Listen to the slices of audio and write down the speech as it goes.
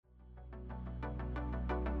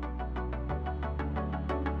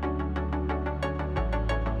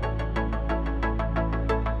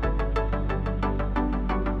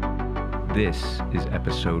This is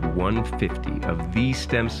episode 150 of the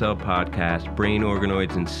Stem Cell Podcast, Brain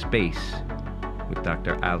Organoids in Space, with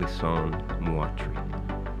Dr. Alysson Muotri.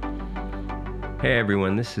 Hey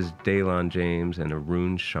everyone, this is Daylon James and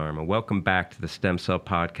Arun Sharma. Welcome back to the Stem Cell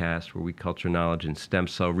Podcast, where we culture knowledge in stem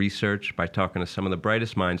cell research by talking to some of the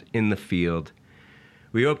brightest minds in the field.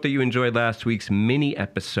 We hope that you enjoyed last week's mini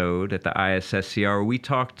episode at the ISSCR, where we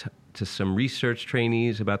talked to some research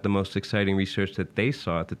trainees about the most exciting research that they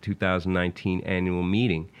saw at the 2019 annual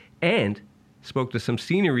meeting, and spoke to some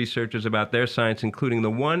senior researchers about their science, including the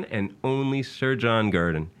one and only Sir John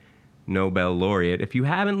Gurdon, Nobel laureate. If you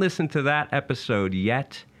haven't listened to that episode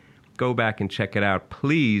yet, go back and check it out,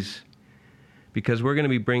 please, because we're going to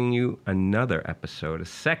be bringing you another episode, a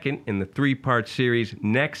second in the three-part series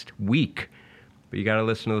next week. But you got to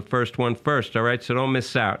listen to the first one first, all right? So don't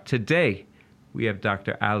miss out. Today, we have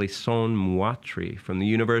Dr. Alysson Muotri from the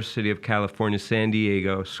University of California, San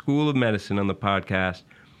Diego School of Medicine on the podcast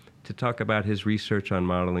to talk about his research on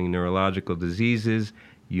modeling neurological diseases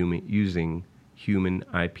using human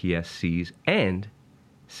iPSCs and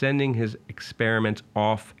sending his experiments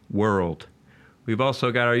off-world. We've also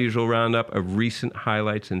got our usual roundup of recent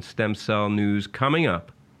highlights in stem cell news coming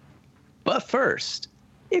up. But first,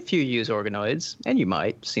 if you use organoids, and you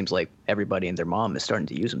might, seems like everybody and their mom is starting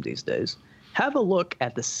to use them these days, have a look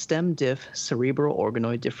at the STEMdiff Cerebral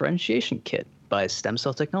Organoid Differentiation Kit by Stem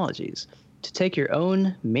Cell Technologies to take your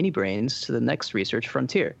own mini brains to the next research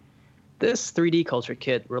frontier. This 3D culture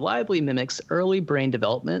kit reliably mimics early brain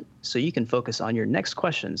development so you can focus on your next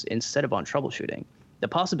questions instead of on troubleshooting. The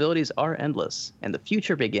possibilities are endless, and the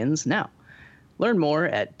future begins now. Learn more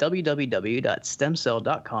at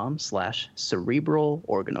www.stemcell.com/cerebral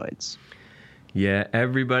organoids. Yeah,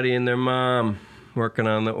 everybody and their mom working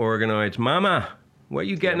on the organoids. Mama, what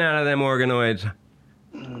you getting out of them organoids?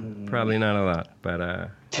 Probably not a lot, but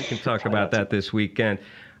we can talk about that this weekend.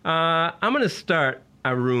 I'm going to start,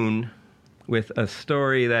 Arun, with a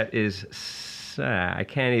story that is, I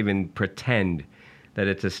can't even pretend that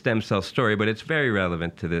it's a stem cell story, but it's very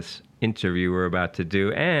relevant to this interview we're about to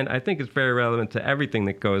do, and I think it's very relevant to everything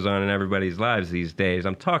that goes on in everybody's lives these days.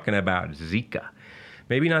 I'm talking about Zika.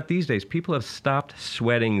 Maybe not these days. People have stopped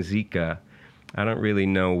sweating Zika. I don't really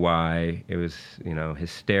know why. It was,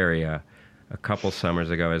 hysteria a couple summers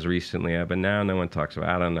ago as recently, but now no one talks about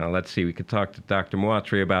it. I don't know. Let's see. We could talk to Dr.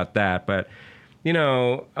 Muotri about that. But,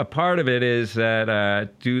 a part of it is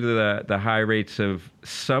that due to the high rates of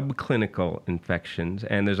subclinical infections,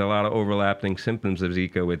 and there's a lot of overlapping symptoms of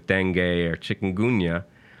Zika with dengue or chikungunya,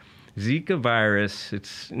 Zika virus,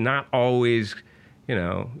 it's not always,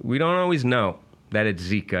 we don't always know that it's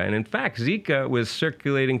Zika. And in fact, Zika was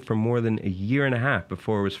circulating for more than a year and a half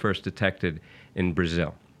before it was first detected in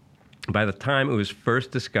Brazil. By the time it was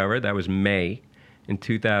first discovered, that was May in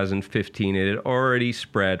 2015, it had already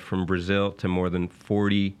spread from Brazil to more than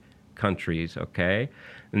 40 countries, okay?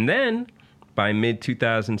 And then by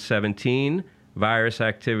mid-2017, virus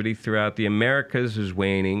activity throughout the Americas was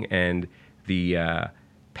waning, and the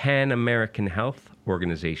Pan American Health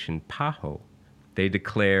Organization, PAHO, they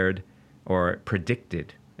declared, or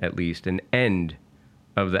predicted at least, an end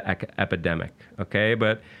of the epidemic, okay?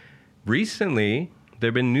 But recently, there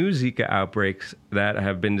have been new Zika outbreaks that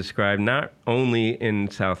have been described not only in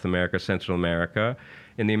South America, Central America,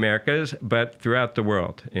 in the Americas, but throughout the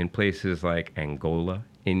world, in places like Angola,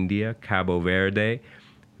 India, Cabo Verde,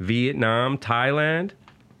 Vietnam, Thailand,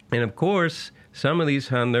 and of course, some of these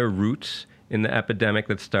found their roots in the epidemic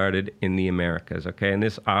that started in the Americas, okay? And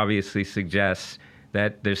this obviously suggests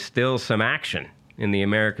that there's still some action in the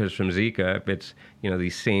Americas from Zika if it's,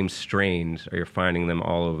 these same strains, or you're finding them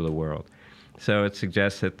all over the world. So it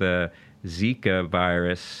suggests that the Zika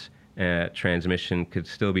virus transmission could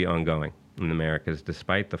still be ongoing in the Americas,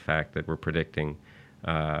 despite the fact that we're predicting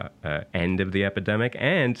end of the epidemic,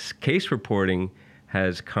 and case reporting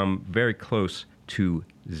has come very close to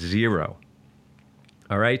zero.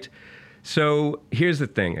 All right? So here's the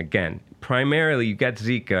thing, again, primarily you get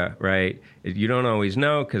Zika, right? You don't always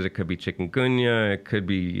know because it could be chikungunya, it could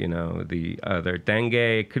be, the other dengue,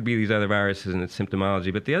 it could be these other viruses and its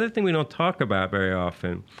symptomology. But the other thing we don't talk about very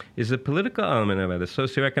often is the political element of it, the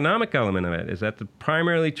socioeconomic element of it, is that it's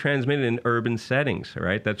primarily transmitted in urban settings,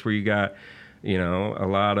 right? That's where you got, a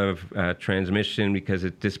lot of transmission because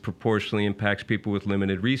it disproportionately impacts people with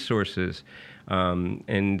limited resources.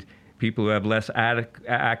 And people who have less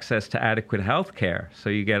access to adequate health care. So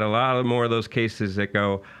you get a lot more of those cases that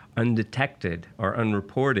go undetected or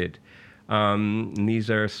unreported. And these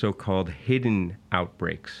are so-called hidden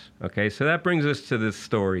outbreaks. Okay, so that brings us to this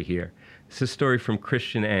story here. It's a story from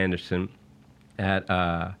Christian Anderson at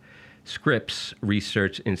Scripps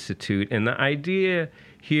Research Institute. And the idea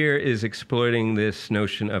here is exploiting this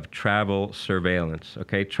notion of travel surveillance.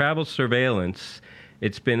 Okay, travel surveillance,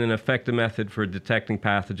 it's been an effective method for detecting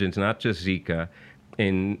pathogens, not just Zika,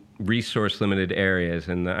 in resource-limited areas.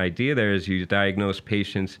 And the idea there is you diagnose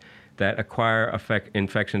patients that acquire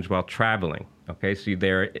infections while traveling. Okay, so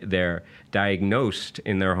they're diagnosed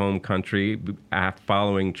in their home country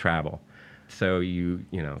following travel. So you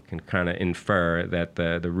can kind of infer that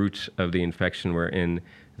the roots of the infection were in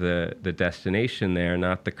the destination there,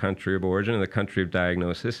 not the country of origin or the country of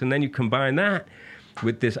diagnosis. And then you combine that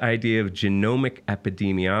with this idea of genomic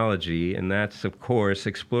epidemiology, and that's, of course,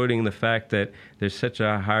 exploiting the fact that there's such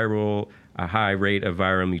a high rate of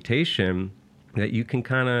viral mutation that you can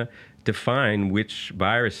kind of define which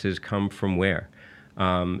viruses come from where.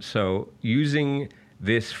 So using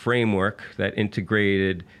this framework that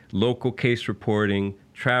integrated local case reporting,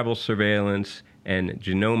 travel surveillance, and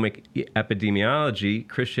genomic epidemiology,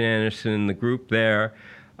 Christian Anderson and the group there,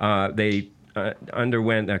 they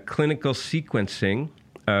underwent a clinical sequencing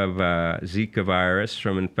of Zika virus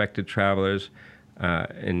from infected travelers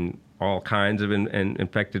and all kinds of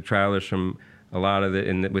infected travelers from a lot of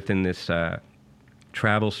within this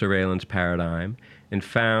travel surveillance paradigm, and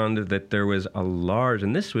found that there was a large,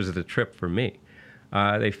 and this was the trip for me,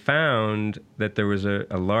 they found that there was a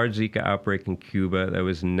large Zika outbreak in Cuba that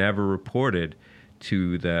was never reported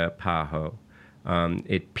to the PAHO.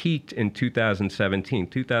 It peaked in 2017.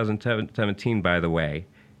 2017, by the way,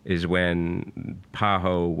 is when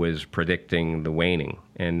PAHO was predicting the waning.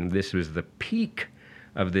 And this was the peak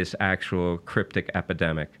of this actual cryptic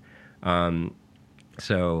epidemic.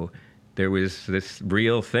 So there was this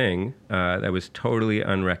real thing that was totally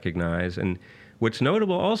unrecognized. And what's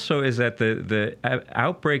notable also is that the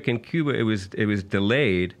outbreak in Cuba, it was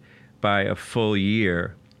delayed by a full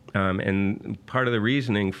year. And part of the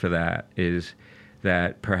reasoning for that is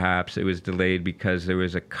that perhaps it was delayed because there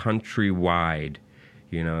was a countrywide,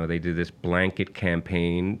 they did this blanket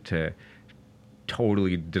campaign to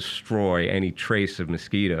totally destroy any trace of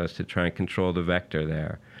mosquitoes to try and control the vector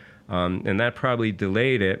there. And that probably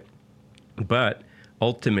delayed it, but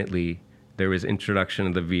ultimately there was reintroduction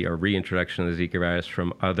of the Zika virus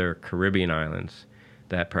from other Caribbean islands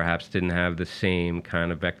that perhaps didn't have the same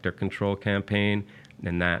kind of vector control campaign,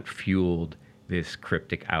 and that fueled this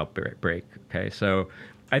cryptic outbreak. Okay, so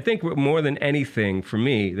I think more than anything, for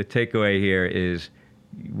me, the takeaway here is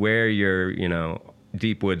wear your,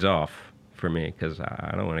 deep woods off for me, because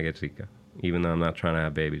I don't want to get Zika, even though I'm not trying to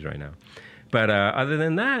have babies right now. But other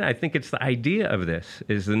than that, I think it's the idea of this,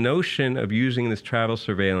 is the notion of using this travel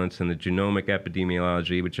surveillance and the genomic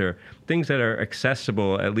epidemiology, which are things that are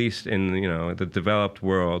accessible, at least in the developed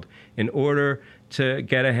world, in order to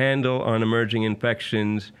get a handle on emerging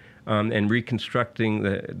infections and reconstructing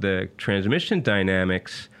the transmission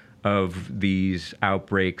dynamics of these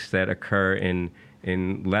outbreaks that occur in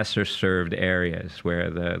lesser served areas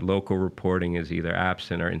where the local reporting is either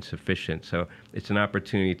absent or insufficient. So it's an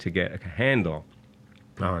opportunity to get a handle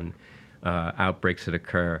on outbreaks that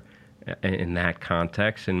occur in that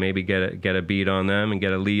context, and maybe get a beat on them and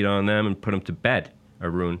get a lead on them and put them to bed,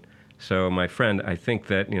 Arun. So my friend, I think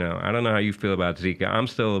that, I don't know how you feel about Zika. I'm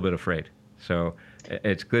still a little bit afraid. So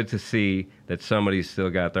it's good to see that somebody's still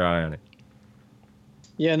got their eye on it.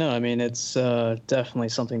 Yeah, no, I mean, it's definitely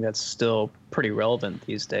something that's still pretty relevant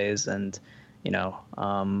these days. And,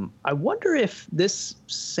 I wonder if this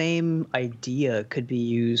same idea could be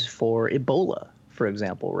used for Ebola, for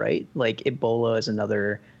example, right? Like Ebola is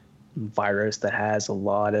another virus that has a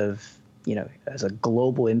lot of, has a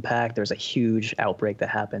global impact. There's a huge outbreak that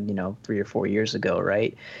happened, 3 or 4 years ago,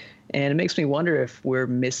 right? And it makes me wonder if we're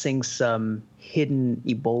missing some hidden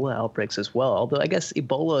Ebola outbreaks as well. Although I guess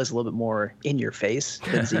Ebola is a little bit more in your face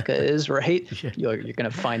than Zika is, right? Yeah. You're going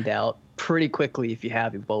to find out pretty quickly if you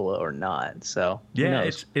have Ebola or not. So yeah,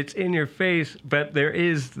 it's in your face, but there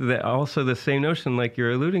is also the same notion, like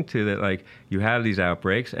you're alluding to, that like you have these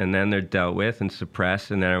outbreaks and then they're dealt with and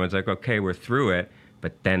suppressed, and then everyone's like, okay, we're through it,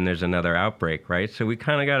 but then there's another outbreak, right? So we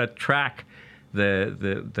kind of got to track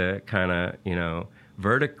the kind of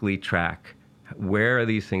vertically track where are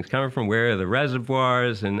these things coming from, where are the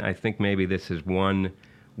reservoirs, and I think maybe this is one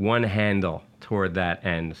handle toward that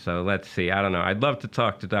end. So let's see. I don't know. I'd love to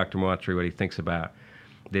talk to Dr. Muotri what he thinks about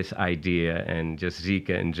this idea and just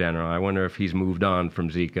Zika in general. I wonder if he's moved on from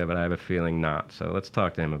Zika, but I have a feeling not. So let's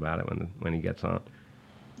talk to him about it when he gets on.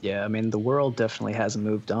 Yeah, I mean, the world definitely hasn't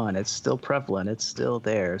moved on. It's still prevalent. It's still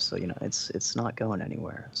there. So, it's not going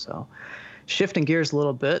anywhere. So shifting gears a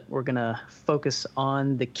little bit, we're going to focus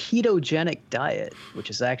on the ketogenic diet, which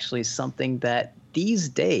is actually something that these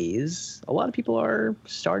days, a lot of people are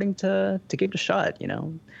starting to give it a shot,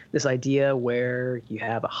 this idea where you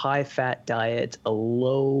have a high fat diet, a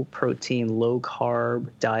low protein, low carb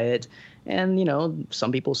diet. And,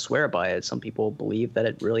 some people swear by it. Some people believe that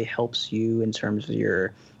it really helps you in terms of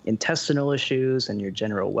your intestinal issues and your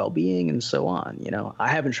general well-being and so on. I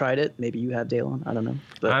haven't tried it. Maybe you have, Dalen. I don't know.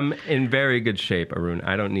 But I'm in very good shape, Arun.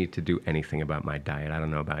 I don't need to do anything about my diet. I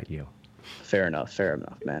don't know about you. Fair enough,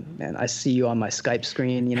 man. Man, I see you on my Skype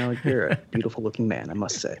screen. You're a beautiful looking man, I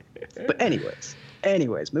must say. But anyways,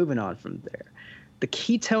 moving on from there. The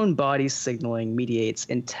ketone body signaling mediates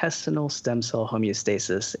intestinal stem cell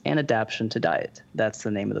homeostasis and adaptation to diet. That's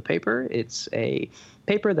the name of the paper. It's a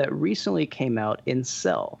paper that recently came out in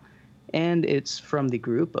Cell, and it's from the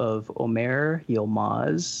group of Omer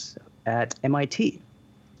Yilmaz at MIT.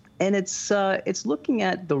 And it's looking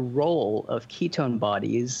at the role of ketone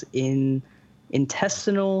bodies in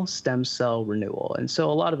intestinal stem cell renewal. And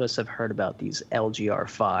so a lot of us have heard about these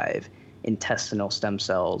LGR5 intestinal stem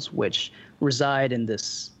cells, which reside in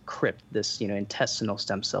this crypt, this intestinal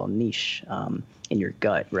stem cell niche in your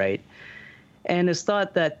gut, right? And it's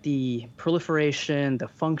thought that the proliferation, the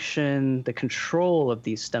function, the control of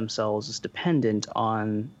these stem cells is dependent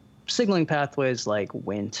on signaling pathways like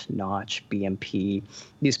Wnt, Notch, BMP,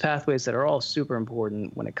 these pathways that are all super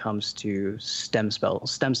important when it comes to stem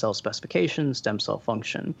cell specification, stem cell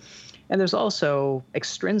function. And there's also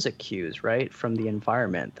extrinsic cues, right, from the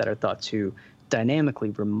environment that are thought to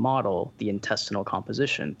dynamically remodel the intestinal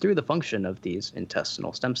composition through the function of these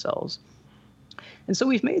intestinal stem cells. And so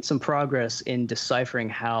we've made some progress in deciphering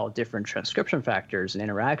how different transcription factors and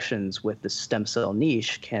interactions with the stem cell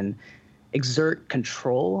niche can exert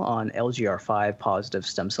control on LGR5 positive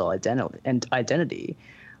stem cell identity.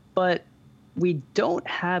 But we don't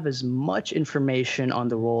have as much information on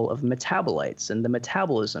the role of metabolites and the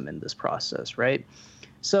metabolism in this process, right?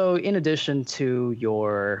 So in addition to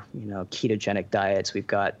your, ketogenic diets, we've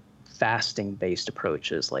got fasting-based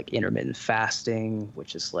approaches like intermittent fasting,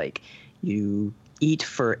 which is like you eat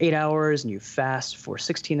for 8 hours and you fast for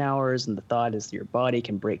 16 hours. And the thought is that your body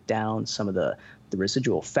can break down some of the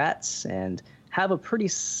residual fats and have a pretty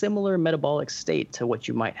similar metabolic state to what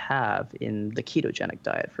you might have in the ketogenic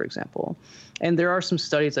diet, for example. And there are some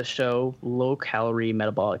studies that show low-calorie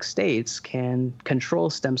metabolic states can control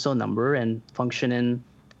stem cell number and function in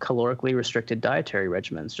calorically restricted dietary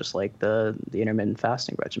regimens, just like the intermittent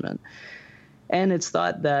fasting regimen. And it's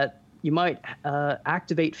thought that you might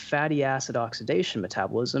activate fatty acid oxidation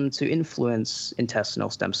metabolism to influence intestinal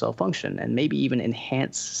stem cell function and maybe even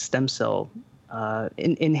enhance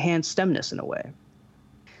enhance stemness in a way.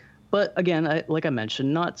 But again, like I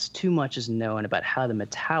mentioned, not too much is known about how the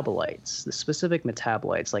metabolites, the specific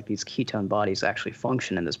metabolites like these ketone bodies, actually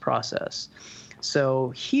function in this process.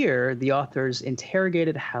 So here, the authors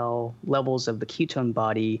interrogated how levels of the ketone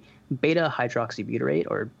body beta hydroxybutyrate,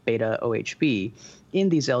 or beta OHB, in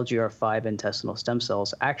these LGR5 intestinal stem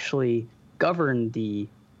cells actually govern the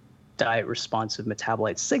diet-responsive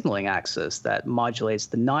metabolite signaling axis that modulates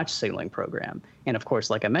the Notch signaling program. And of course,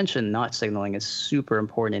 like I mentioned, Notch signaling is super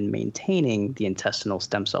important in maintaining the intestinal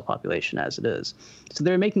stem cell population as it is. So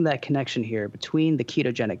they're making that connection here between the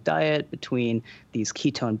ketogenic diet, between these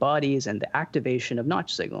ketone bodies, and the activation of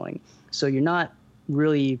Notch signaling. So you're not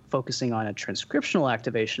really focusing on a transcriptional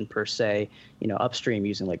activation per se, upstream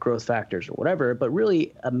using like growth factors or whatever, but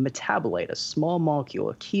really a metabolite, a small molecule,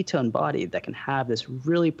 a ketone body that can have this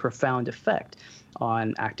really profound effect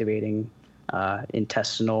on activating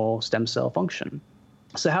intestinal stem cell function.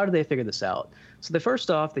 So how did they figure this out? So first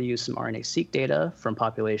off, they used some RNA-seq data from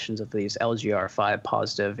populations of these LGR5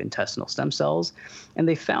 positive intestinal stem cells, and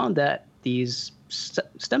they found that these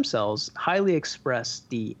stem cells highly express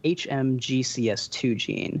the HMGCS2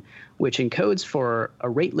 gene, which encodes for a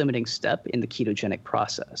rate-limiting step in the ketogenic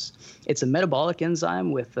process. It's a metabolic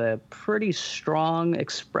enzyme with a pretty strong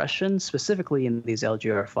expression, specifically in these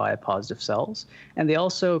LGR5 positive cells, and they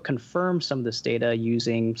also confirm some of this data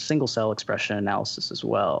using single-cell expression analysis as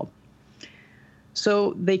well.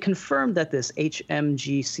 So they confirmed that this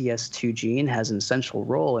HMGCS2 gene has an essential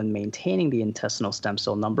role in maintaining the intestinal stem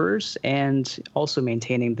cell numbers and also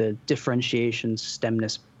maintaining the differentiation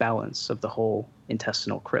stemness balance of the whole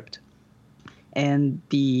intestinal crypt. And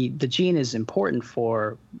the gene is important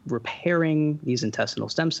for repairing these intestinal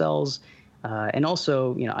stem cells and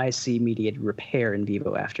also IC-mediated repair in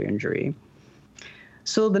vivo after injury.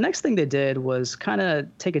 So the next thing they did was kind of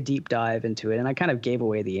take a deep dive into it, and I kind of gave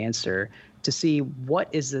away the answer to see what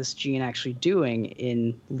is this gene actually doing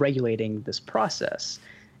in regulating this process.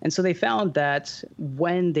 And so they found that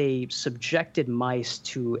when they subjected mice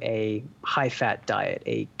to a high-fat diet,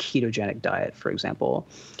 a ketogenic diet, for example,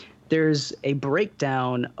 there's a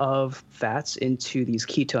breakdown of fats into these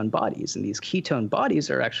ketone bodies. And these ketone bodies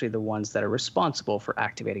are actually the ones that are responsible for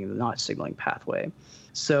activating the Notch signaling pathway.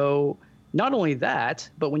 So not only that,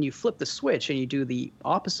 but when you flip the switch and you do the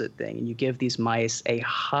opposite thing and you give these mice a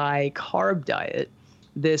high carb diet,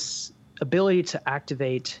 this ability to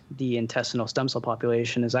activate the intestinal stem cell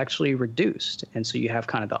population is actually reduced. And so you have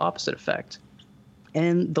kind of the opposite effect.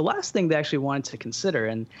 And the last thing they actually wanted to consider,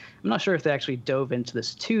 and I'm not sure if they actually dove into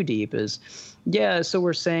this too deep, is, so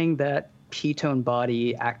we're saying that ketone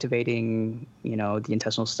body activating, the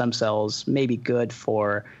intestinal stem cells may be good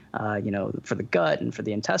for, for the gut and for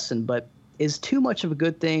the intestine, but is too much of a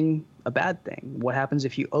good thing a bad thing? What happens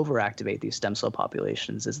if you overactivate these stem cell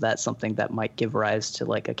populations? Is that something that might give rise to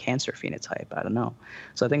like a cancer phenotype? I don't know.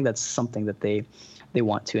 So I think that's something that they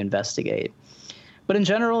want to investigate. But in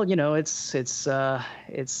general, it's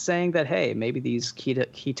saying that, hey, maybe these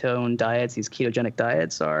ketone diets, these ketogenic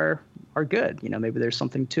diets are good. Maybe there's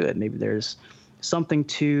something to it. Maybe there's something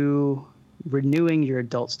to renewing your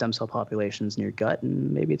adult stem cell populations in your gut,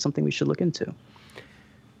 and maybe it's something we should look into.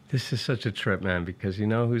 This is such a trip, man, because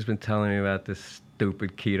who's been telling me about this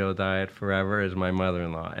stupid keto diet forever is my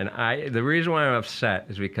mother-in-law. And the reason why I'm upset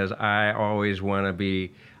is because I always want to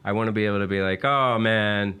be able to be like, oh,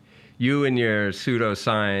 man, you and your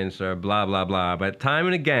pseudoscience or blah, blah, blah. But time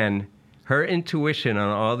and again, her intuition on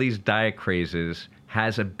all these diet crazes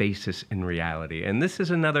has a basis in reality. And this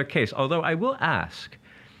is another case. Although I will ask,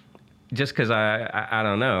 just because I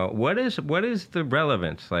don't know, what is the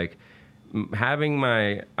relevance? Like, having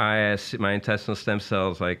my intestinal stem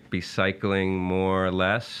cells like be cycling more or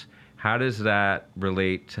less, how does that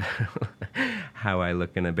relate to how I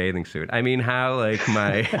look in a bathing suit? I mean, how like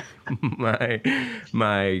my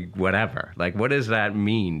whatever, like what does that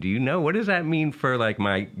mean? Do you know? What does that mean for like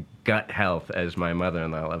my gut health, as my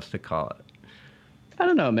mother-in-law loves to call it? I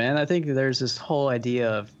don't know, man. I think there's this whole idea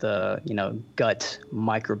of the, gut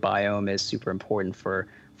microbiome is super important for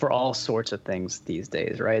all sorts of things these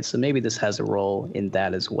days, right? So maybe this has a role in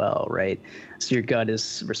that as well, right? So your gut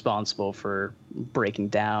is responsible for breaking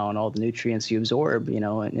down all the nutrients you absorb,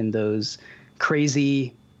 in those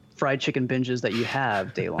crazy fried chicken binges that you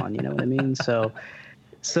have, Daylon, you know what I mean? So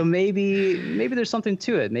maybe there's something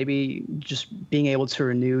to it. Maybe just being able to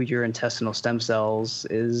renew your intestinal stem cells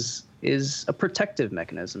is a protective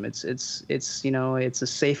mechanism. It's a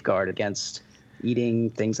safeguard against eating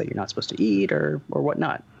things that you're not supposed to eat or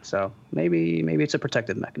whatnot. So maybe it's a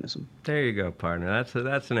protective mechanism. There you go, partner.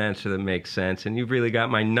 That's an answer that makes sense. And you've really got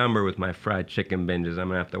my number with my fried chicken binges. I'm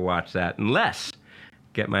gonna have to watch that, unless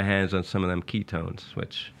get my hands on some of them ketones,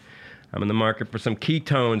 which I'm in the market for some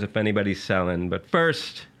ketones if anybody's selling. But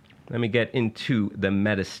first, let me get into the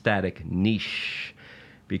metastatic niche,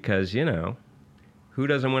 because who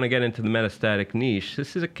doesn't want to get into the metastatic niche?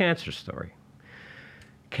 This is a cancer story.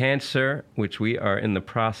 Cancer, which we are in the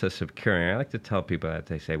process of curing. I like to tell people that.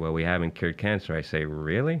 They say, well, we haven't cured cancer. I say,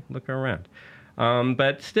 really? Look around.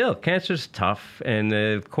 But still, cancer's tough. And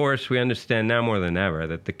of course, we understand now more than ever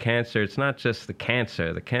that the cancer, it's not just the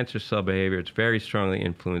cancer cell behavior, it's very strongly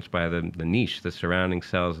influenced by the niche, the surrounding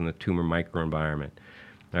cells and the tumor microenvironment.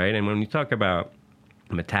 All right? And when you talk about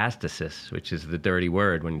metastasis, which is the dirty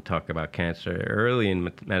word when you talk about cancer, early in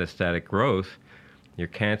metastatic growth, your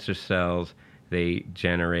cancer cells, they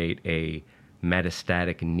generate a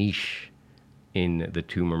metastatic niche in the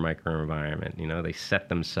tumor microenvironment. They set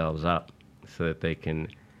themselves up so that they can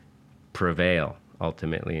prevail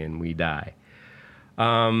ultimately, and we die.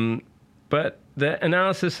 But the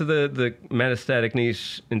analysis of the metastatic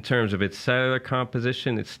niche in terms of its cellular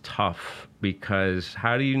composition, it's tough, because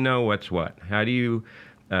how do you know what's what? How do you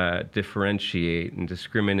differentiate and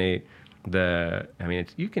discriminate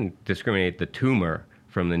you can discriminate the tumor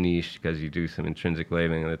from the niche because you do some intrinsic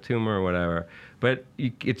labeling of the tumor or whatever, but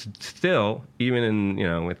it's still, even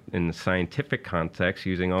in the scientific context,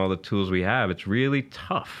 using all the tools we have, it's really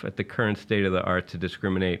tough at the current state of the art to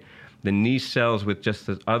discriminate the niche cells with just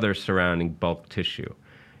the other surrounding bulk tissue.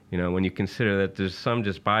 When you consider that there's some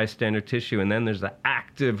just bystander tissue, and then there's the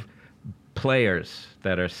active players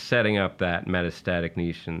that are setting up that metastatic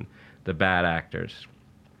niche and the bad actors.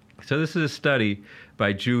 So this is a study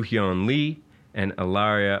by Joo-Hyun Lee and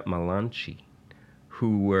Ilaria Malanchi,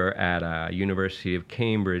 who were at University of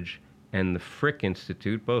Cambridge and the Frick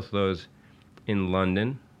Institute, both of those in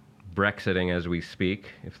London, Brexiting as we speak,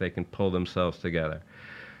 if they can pull themselves together.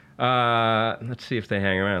 Let's see if they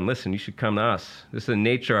hang around. Listen, you should come to us. This is a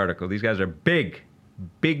Nature article. These guys are big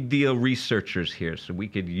deal researchers here, so we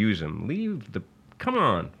could use them. Leave the come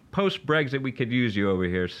on. Post-Brexit, we could use you over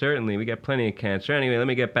here. Certainly, we got plenty of cancer. Anyway, let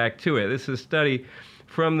me get back to it. This is a study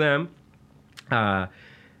from them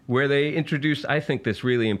where they introduced, I think, this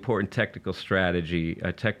really important technical strategy,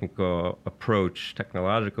 a technological approach,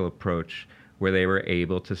 where they were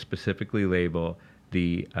able to specifically label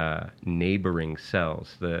the neighboring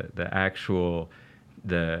cells, the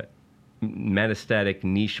metastatic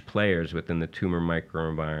niche players within the tumor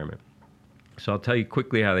microenvironment. So I'll tell you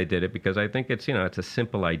quickly how they did it, because I think it's a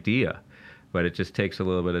simple idea, but it just takes a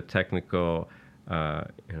little bit of technical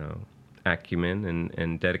acumen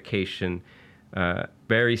and dedication.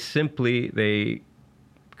 Very simply, they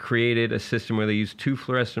created a system where they use 2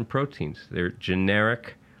 fluorescent proteins. They're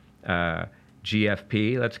generic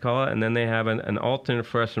GFP, let's call it, and then they have an alternate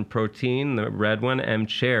fluorescent protein, the red one,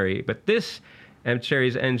 M-cherry. But this M-cherry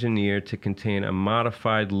is engineered to contain a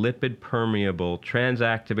modified lipid-permeable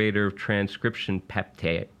transactivator of transcription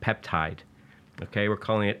peptide. Okay, we're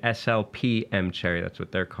calling it SLP M-cherry. That's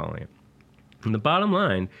what they're calling it. And the bottom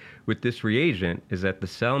line with this reagent is that the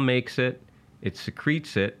cell makes it, it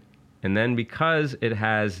secretes it, and then because it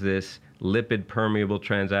has this lipid-permeable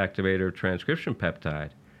transactivator of transcription peptide,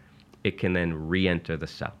 it can then re-enter the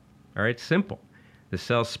cell. All right, simple. The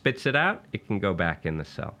cell spits it out, it can go back in the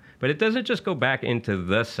cell. But it doesn't just go back into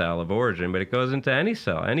the cell of origin, but it goes into any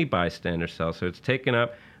cell, any bystander cell. So it's taken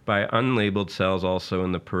up by unlabeled cells also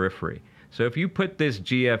in the periphery. So if you put this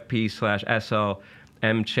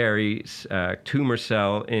GFP/SL-M-cherry tumor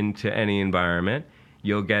cell into any environment,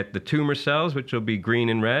 you'll get the tumor cells, which will be green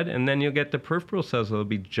and red, and then you'll get the peripheral cells that will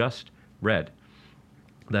be just red.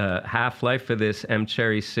 The half-life for this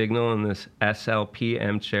M-cherry signal and this SLP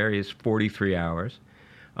M-cherry is 43 hours.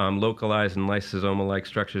 Localized in lysosomal-like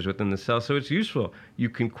structures within the cell, so it's useful. You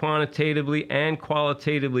can quantitatively and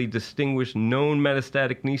qualitatively distinguish known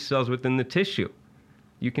metastatic niche cells within the tissue.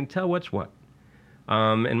 You can tell what's what.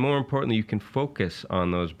 And more importantly, you can focus on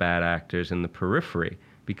those bad actors in the periphery,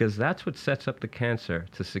 because that's what sets up the cancer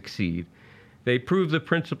to succeed. They prove the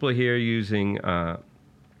principle here using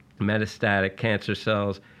metastatic cancer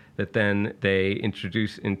cells that then they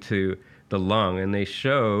introduce into the lung, and they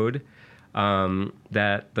showed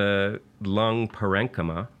that the lung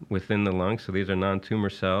parenchyma within the lung, so these are non-tumor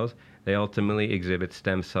cells, they ultimately exhibit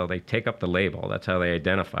stem cell. They take up the label. That's how they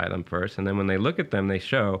identify them first. And then when they look at them, they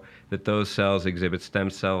show that those cells exhibit stem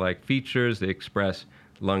cell-like features. They express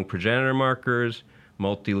lung progenitor markers,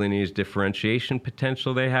 multilineage differentiation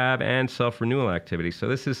potential they have, and self-renewal activity. So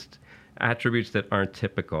this is attributes that aren't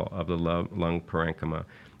typical of the lung parenchyma.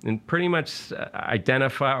 And pretty much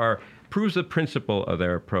identify or proves the principle of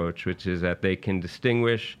their approach, which is that they can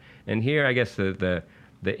distinguish. And here, I guess the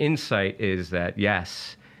insight is that,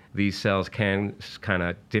 yes, these cells can kind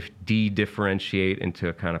of de-differentiate into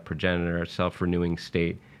a kind of progenitor, self-renewing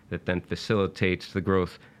state that then facilitates the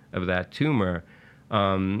growth of that tumor.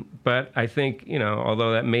 But I think,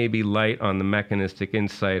 although that may be light on the mechanistic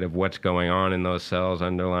insight of what's going on in those cells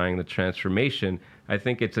underlying the transformation, I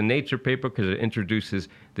think it's a Nature paper because it introduces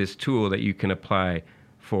this tool that you can apply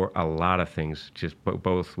for a lot of things, just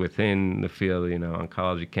both within the field,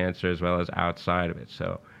 oncology, cancer, as well as outside of it.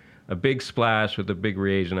 So a big splash with a big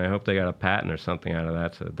reagent. I hope they got a patent or something out of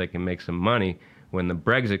that so that they can make some money when the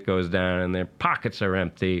Brexit goes down and their pockets are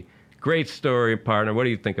empty. Great story, partner. What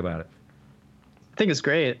do you think about it? I think it's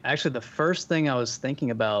great. Actually, the first thing I was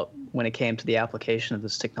thinking about when it came to the application of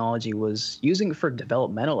this technology was using it for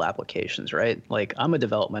developmental applications, right? Like, I'm a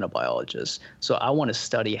developmental biologist, so I want to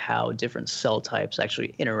study how different cell types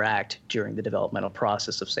actually interact during the developmental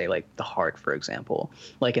process of, say, like the heart, for example.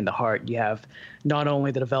 Like in the heart, you have not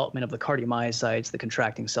only the development of the cardiomyocytes, the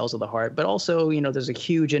contracting cells of the heart, but also, there's a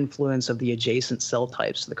huge influence of the adjacent cell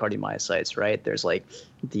types to the cardiomyocytes, right? There's like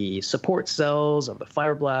the support cells of the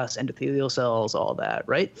fibroblasts, endothelial cells, all that,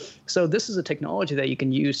 right? So this is a technology that you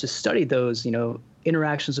can use to study those,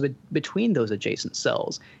 interactions between those adjacent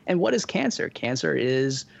cells. And what is cancer? Cancer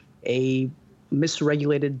is a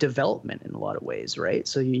misregulated development in a lot of ways, right?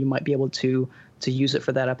 So you might be able to use it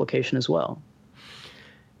for that application as well.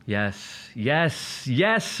 Yes,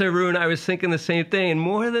 Arun. I was thinking the same thing. And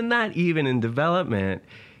more than that, even in development,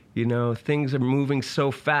 things are moving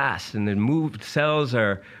so fast, and the cells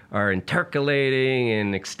are intercalating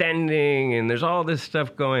and extending, and there's all this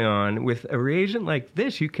stuff going on. With a reagent like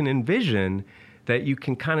this, you can envision that you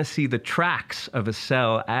can kind of see the tracks of a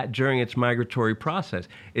cell during its migratory process.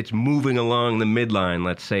 It's moving along the midline,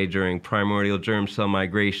 let's say, during primordial germ cell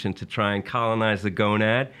migration to try and colonize the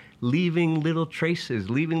gonad, leaving little traces,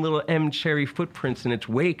 leaving little M-cherry footprints in its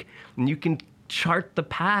wake, and you can chart the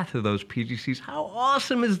path of those PGCs. How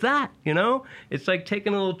awesome is that? It's like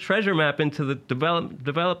taking a little treasure map into the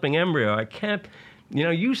developing embryo. I can't You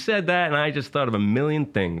know, you said that, and I just thought of a million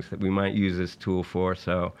things that we might use this tool for.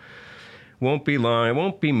 So won't be long. It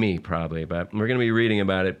won't be me, probably, but we're going to be reading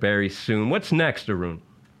about it very soon. What's next, Arun?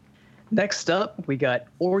 Next up, we got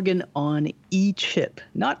Organ on E-chip.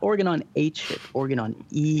 Not Organ on A-chip, Organ on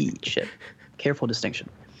E-chip. Careful distinction.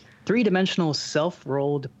 3-dimensional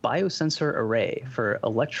self-rolled biosensor array for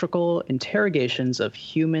electrical interrogations of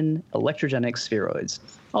human electrogenic spheroids.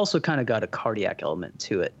 Also kind of got a cardiac element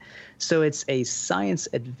to it. So it's a Science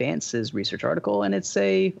Advances research article, and it's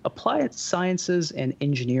a applied sciences and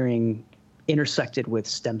engineering intersected with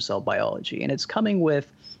stem cell biology. And it's coming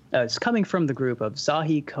from the group of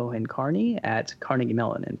Zahi Cohen-Carney at Carnegie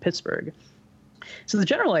Mellon in Pittsburgh. So the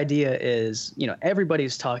general idea is,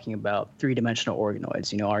 everybody's talking about 3-dimensional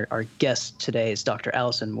organoids. Our guest today is Dr.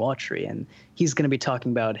 Alysson Muotri, and he's going to be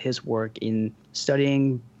talking about his work in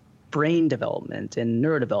studying brain development and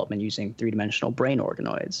neurodevelopment using 3-dimensional brain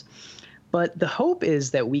organoids. But the hope is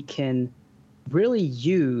that we can really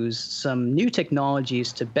use some new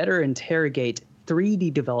technologies to better interrogate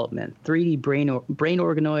 3D development, 3D brain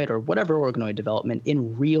organoid or whatever organoid development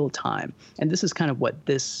in real time. And this is kind of what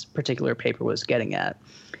this particular paper was getting at.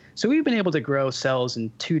 So we've been able to grow cells in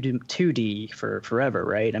 2D for forever,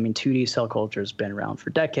 right? I mean, 2D cell culture has been around for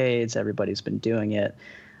decades. Everybody's been doing it.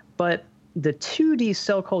 But the 2D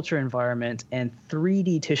cell culture environment and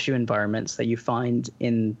 3D tissue environments that you find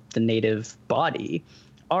in the native body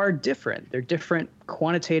are different. They're different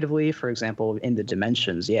quantitatively, for example, in the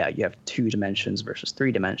dimensions. Yeah, you have 2 dimensions versus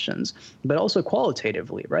 3 dimensions, but also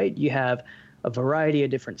qualitatively, right? You have a variety of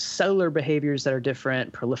different cellular behaviors that are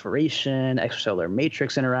different: proliferation, extracellular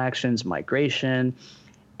matrix interactions, migration,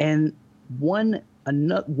 and one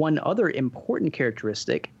other important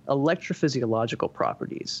characteristic, electrophysiological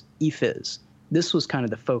properties, EPhys. This was kind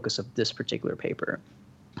of the focus of this particular paper.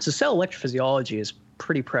 So cell electrophysiology is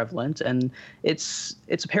pretty prevalent, and it's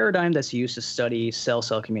a paradigm that's used to study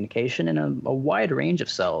cell-cell communication in a wide range of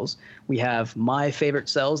cells. We have my favorite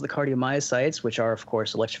cells, the cardiomyocytes, which are, of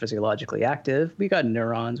course, electrophysiologically active. We've got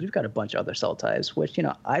neurons. We've got a bunch of other cell types, which,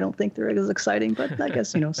 I don't think they're as exciting, but I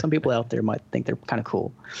guess, some people out there might think they're kind of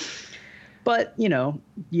cool. But, you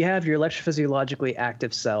have your electrophysiologically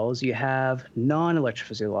active cells. You have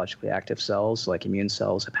non-electrophysiologically active cells like immune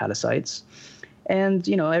cells, hepatocytes. And,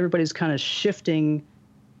 everybody's kind of shifting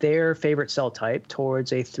their favorite cell type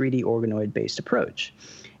towards a 3D organoid-based approach.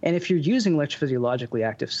 And if you're using electrophysiologically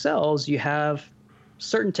active cells, you have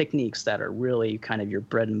certain techniques that are really kind of your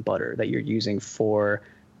bread and butter that you're using for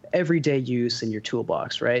everyday use in your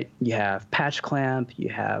toolbox, right? You have patch clamp, you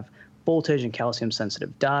have voltage and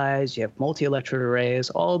calcium-sensitive dyes, you have multi-electrode arrays,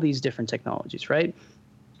 all these different technologies, right?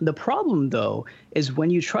 The problem, though, is when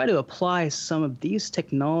you try to apply some of these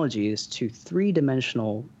technologies to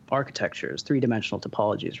 3-dimensional architectures, 3-dimensional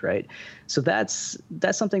topologies, right? So that's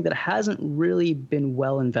something that hasn't really been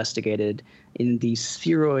well investigated in the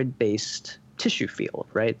spheroid-based tissue field,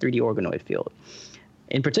 right? 3D organoid field.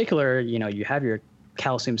 In particular, you have your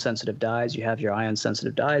calcium-sensitive dyes, you have your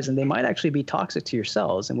ion-sensitive dyes, and they might actually be toxic to your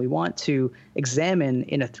cells. And we want to examine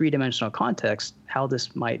in a 3-dimensional context how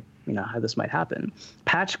this might happen.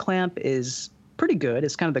 Patch clamp is pretty good.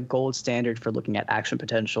 It's kind of the gold standard for looking at action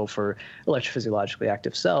potential for electrophysiologically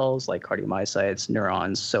active cells like cardiomyocytes,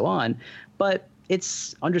 neurons, so on. But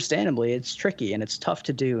it's tricky and it's tough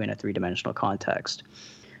to do in a 3-dimensional context.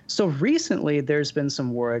 So recently, there's been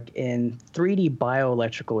some work in 3D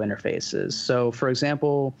bioelectrical interfaces. So, for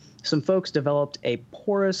example, some folks developed a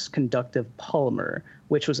porous conductive polymer,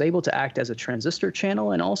 which was able to act as a transistor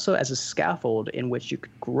channel and also as a scaffold in which you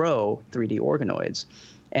could grow 3D organoids.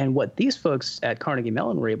 And what these folks at Carnegie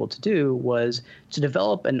Mellon were able to do was to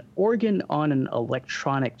develop an organ on an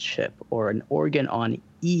electronic chip, or an organ on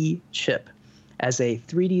E-chip, as a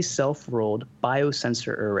 3D self-rolled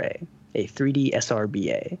biosensor array, a 3D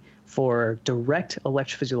SRBA, for direct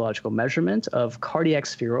electrophysiological measurement of cardiac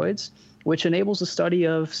spheroids, which enables the study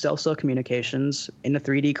of cell-cell communications in a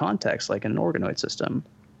 3D context, like in an organoid system.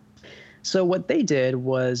 So what they did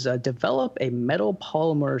was develop a metal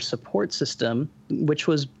polymer support system, which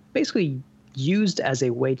was basically used as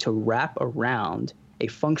a way to wrap around a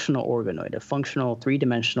functional organoid, a functional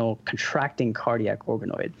 3-dimensional contracting cardiac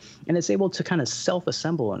organoid. And it's able to kind of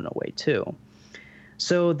self-assemble in a way, too.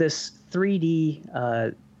 So this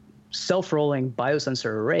 3D self-rolling biosensor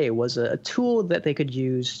array was a tool that they could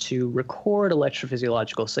use to record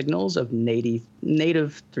electrophysiological signals of native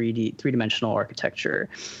 3-dimensional architecture.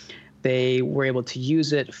 They were able to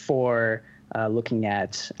use it for looking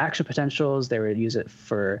at action potentials. They would use it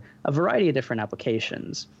for a variety of different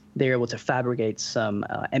applications. They were able to fabricate some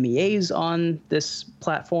MEAs on this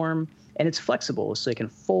platform, and it's flexible, so it can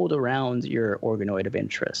fold around your organoid of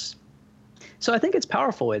interest. So I think it's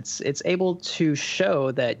powerful. It's able to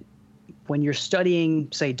show that when you're studying,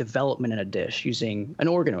 say, development in a dish using an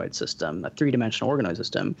organoid system, a three-dimensional organoid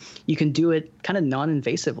system, you can do it kind of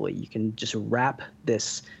non-invasively. You can just wrap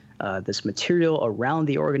this material around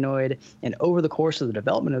the organoid, and over the course of the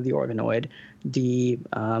development of the organoid,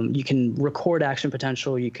 you can record action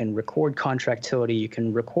potential, you can record contractility, you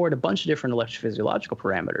can record a bunch of different electrophysiological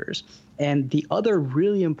parameters. And the other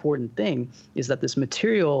really important thing is that this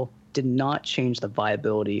material did not change the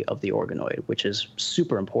viability of the organoid, which is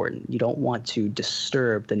super important. You don't want to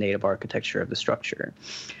disturb the native architecture of the structure.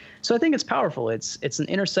 So I think it's powerful. It's an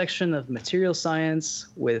intersection of material science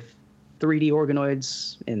with 3D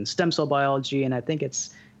organoids in stem cell biology, and I think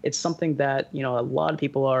it's something that a lot of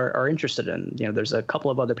people are interested in. There's a couple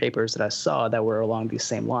of other papers that I saw that were along these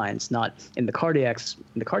same lines, not in the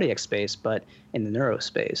cardiac space, but in the neuro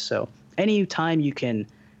space. So anytime you can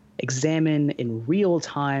examine in real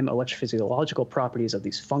time electrophysiological properties of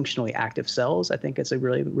these functionally active cells, I think it's a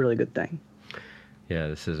really, really good thing. Yeah,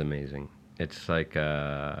 this is amazing. It's like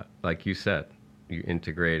you said, you're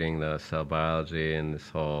integrating the cell biology and this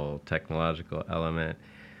whole technological element.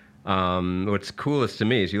 What's coolest to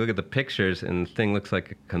me is you look at the pictures and the thing looks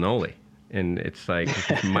like a cannoli, and it's like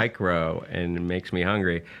micro, and it makes me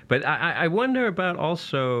hungry. But I wonder about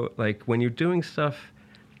also, like, when you're doing stuff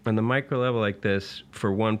on the micro level like this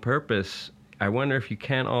for one purpose, I wonder if you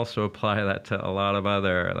can also apply that to a lot of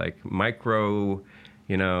other, like, micro,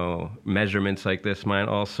 measurements like this might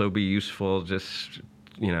also be useful just,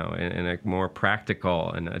 in a more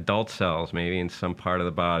practical, and adult cells, maybe in some part of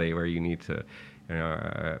the body where you need to,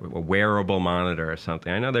 a wearable monitor or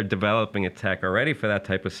something. I know they're developing a tech already for that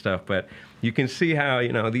type of stuff, but you can see how,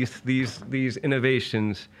 these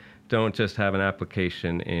innovations don't just have an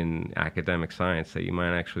application in academic science, that you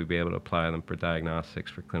might actually be able to apply them for diagnostics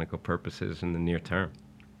for clinical purposes in the near term.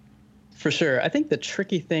 For sure. I think the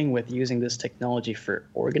tricky thing with using this technology for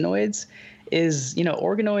organoids is,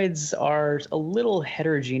 organoids are a little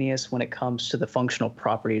heterogeneous when it comes to the functional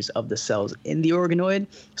properties of the cells in the organoid.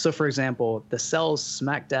 So, for example, the cells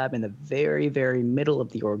smack dab in the very, very middle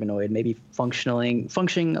of the organoid may be functioning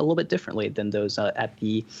a little bit differently than those at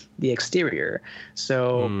the exterior.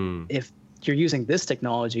 So if you're using this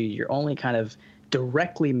technology, you're only kind of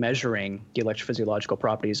directly measuring the electrophysiological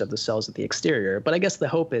properties of the cells at the exterior. But I guess the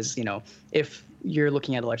hope is, if you're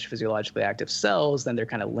looking at electrophysiologically active cells, then they're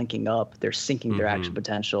kind of linking up, they're syncing their action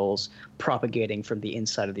potentials, propagating from the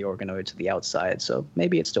inside of the organoid to the outside. So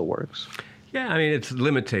maybe it still works. Yeah, I mean, it's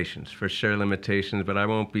limitations, for sure limitations, but I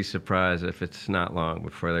won't be surprised if it's not long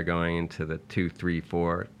before they're going into the 2, 3,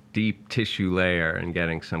 4 deep tissue layer and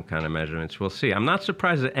getting some kind of measurements. We'll see. I'm not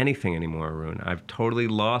surprised at anything anymore, Arun. I've totally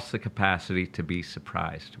lost the capacity to be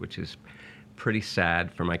surprised, which is pretty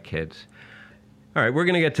sad for my kids. All right, we're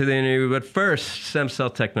going to get to the interview, but first, Stem Cell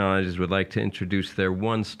Technologies would like to introduce their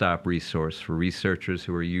one-stop resource for researchers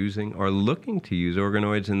who are using or looking to use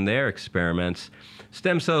organoids in their experiments.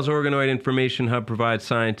 Stem Cell's Organoid Information Hub provides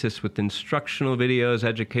scientists with instructional videos,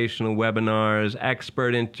 educational webinars,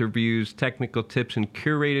 expert interviews, technical tips, and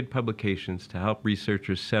curated publications to help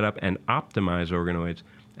researchers set up and optimize organoids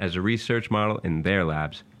as a research model in their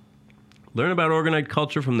labs. Learn about organoid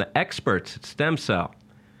culture from the experts at Stem Cell.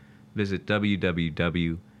 Visit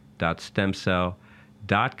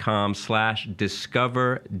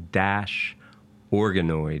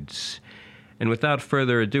www.stemcell.com/discover-organoids. And without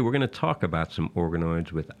further ado, we're going to talk about some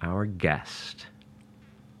organoids with our guest.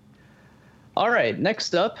 All right,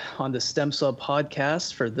 next up on the Stem Cell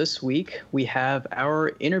podcast for this week, we have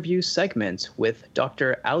our interview segment with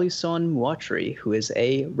Dr. Alysson Muotri, who is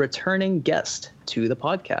a returning guest to the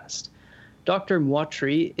podcast. Dr.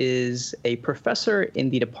 Muotri is a professor in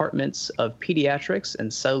the departments of Pediatrics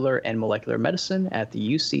and Cellular and Molecular Medicine at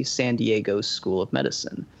the UC San Diego School of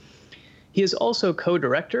Medicine. He is also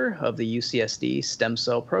co-director of the UCSD Stem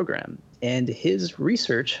Cell Program, and his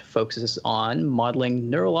research focuses on modeling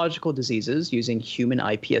neurological diseases using human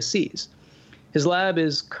iPSCs. His lab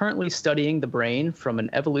is currently studying the brain from an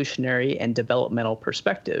evolutionary and developmental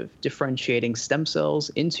perspective, differentiating stem cells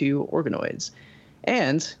into organoids.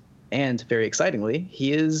 And very excitingly,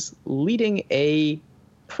 he is leading a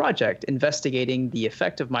project investigating the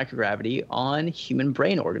effect of microgravity on human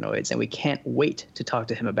brain organoids, and we can't wait to talk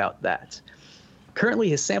to him about that. Currently,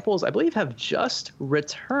 his samples, I believe, have just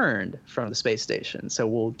returned from the space station, so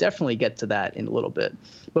we'll definitely get to that in a little bit.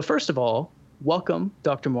 But first of all, welcome,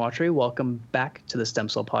 Dr. Muotri. Welcome back to the Stem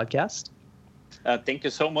Cell Podcast. Thank you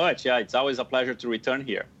so much. Yeah, it's always a pleasure to return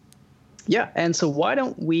here. Yeah, and so why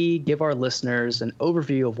don't we give our listeners an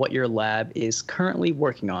overview of what your lab is currently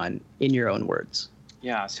working on in your own words?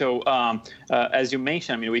 Yeah, so as you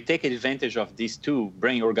mentioned, I mean, we take advantage of these two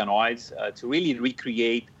brain organoids to really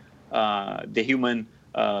recreate the human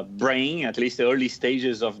brain, at least the early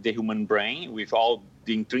stages of the human brain, with all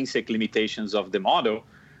the intrinsic limitations of the model,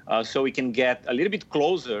 so we can get a little bit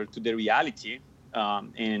closer to the reality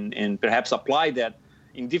and perhaps apply that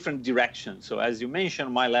in different directions. So as you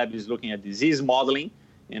mentioned, my lab is looking at disease modeling,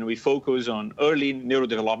 and we focus on early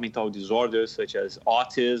neurodevelopmental disorders such as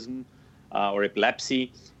autism, or epilepsy,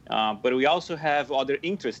 but we also have other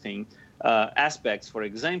interesting aspects, for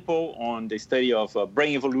example, on the study of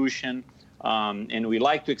brain evolution, and we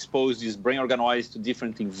like to expose these brain organoids to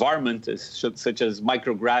different environments, such as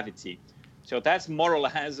microgravity. So that's more or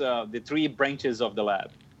less the three branches of the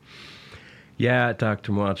lab. Yeah,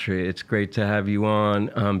 Dr. Muotri, it's great to have you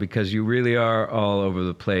on because you really are all over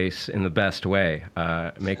the place in the best way,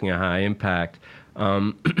 making a high impact.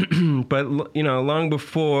 But, you know, long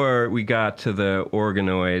before we got to the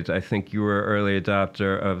organoids, I think you were an early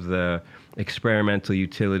adopter of the experimental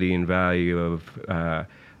utility and value of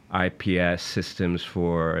IPS systems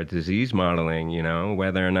for disease modeling, you know,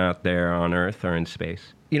 whether or not they're on Earth or in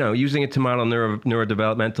space. You know, using it to model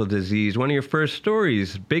neurodevelopmental disease. One of your first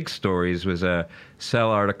stories, big stories, was a Cell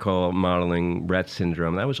article modeling Rett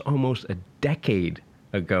syndrome. That was almost a decade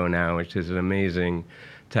ago now, which is an amazing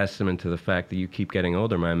testament to the fact that you keep getting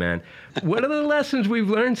older, my man. What are the lessons we've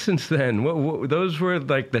learned since then? Those were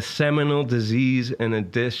like the seminal disease in a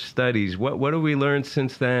dish studies. What have we learned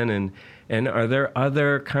since then? And are there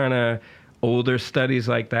other kind of older studies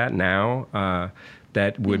like that now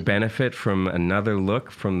that would benefit from another look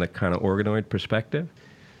from the kind of organoid perspective?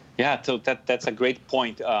 Yeah, so that's a great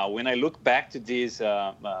point. When I look back to this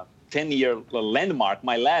 10-year landmark,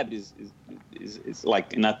 my lab is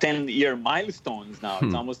like in a 10-year milestones now.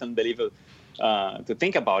 It's almost unbelievable to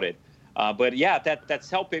think about it. But yeah, that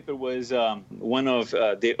cell paper was one of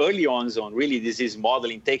the early ones on really disease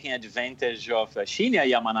modeling, taking advantage of Shinya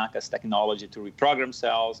Yamanaka's technology to reprogram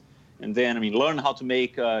cells, and then learn how to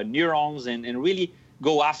make neurons and really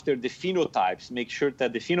go after the phenotypes, make sure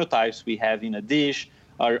that the phenotypes we have in a dish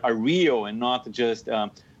are real and not just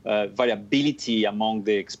variability among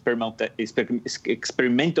the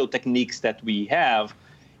experimental techniques that we have.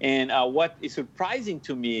 And what is surprising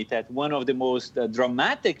to me is that one of the most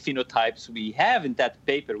dramatic phenotypes we have in that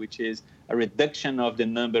paper, which is a reduction of the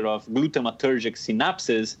number of glutamatergic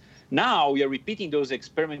synapses, now we are repeating those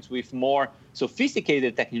experiments with more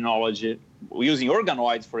sophisticated technology, using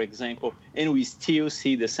organoids, for example, and we still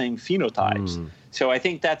see the same phenotypes. So I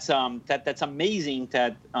think that's amazing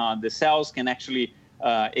that the cells can actually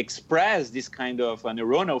express this kind of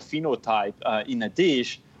neuronal phenotype in a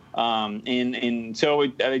dish. And so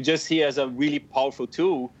I just see as a really powerful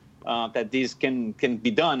tool that this can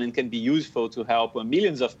be done and can be useful to help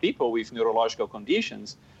millions of people with neurological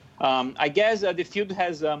conditions. I guess the field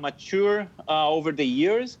has matured over the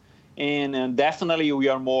years, and definitely we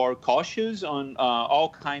are more cautious on all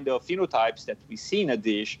kinds of phenotypes that we see in a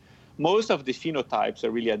dish. Most of the phenotypes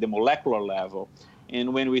are really at the molecular level.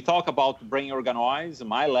 And when we talk about brain organoids,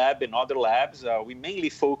 my lab and other labs, we mainly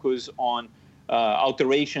focus on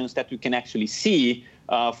alterations that we can actually see.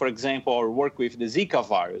 For example, our work with the Zika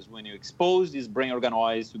virus. When you expose these brain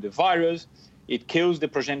organoids to the virus, it kills the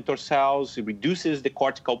progenitor cells, it reduces the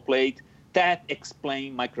cortical plate. That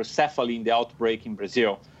explains microcephaly in the outbreak in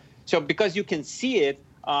Brazil. So because you can see it,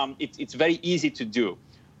 it's very easy to do.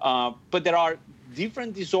 But there are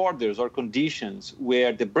different disorders or conditions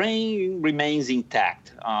where the brain remains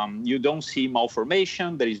intact. You don't see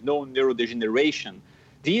malformation, there is no neurodegeneration.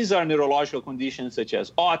 These are neurological conditions such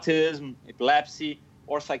as autism, epilepsy,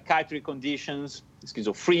 or psychiatric conditions,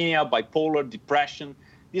 schizophrenia, bipolar, depression.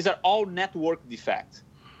 These are all network defects.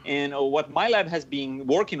 And what my lab has been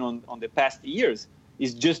working on the past years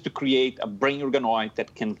is just to create a brain organoid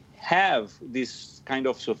that can have this kind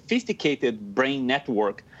of sophisticated brain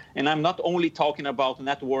network. And I'm not only talking about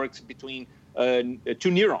networks between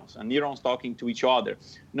two neurons, and neurons talking to each other.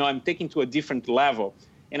 No, I'm taking to a different level.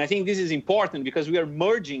 And I think this is important because we are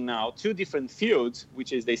merging now two different fields,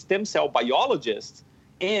 which is the stem cell biologists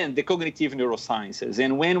and the cognitive neurosciences.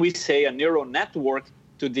 And when we say a neural network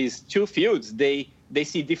to these two fields, they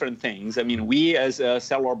see different things. I mean, we as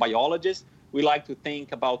cellular biologists, we like to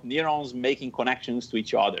think about neurons making connections to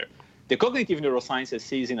each other. The cognitive neurosciences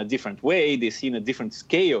sees in a different way. They see in a different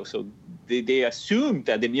scale. So they assume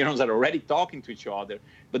that the neurons are already talking to each other,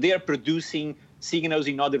 but they are producing signals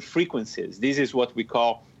in other frequencies. This is what we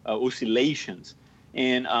call oscillations.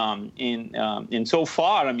 And so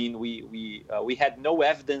far, I mean, we had no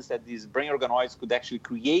evidence that these brain organoids could actually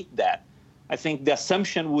create that. I think the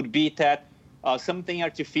assumption would be that something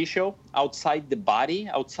artificial outside the body,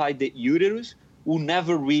 outside the uterus, will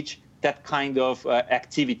never reach that kind of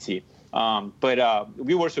activity. But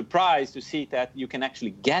we were surprised to see that you can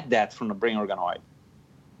actually get that from a brain organoid.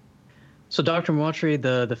 So, Dr. Muotri,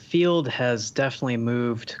 the field has definitely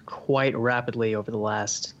moved quite rapidly over the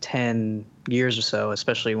last 10 years or so,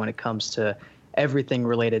 especially when it comes to everything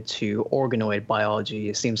related to organoid biology.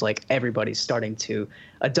 It seems like everybody's starting to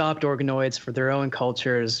adopt organoids for their own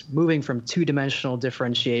cultures, moving from two-dimensional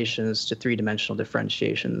differentiations to three-dimensional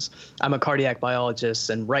differentiations. I'm a cardiac biologist,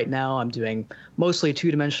 and right now I'm doing mostly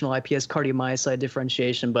two-dimensional iPS cardiomyocyte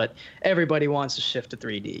differentiation, but everybody wants to shift to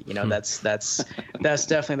 3D. You know, that's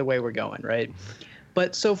definitely the way we're going, right?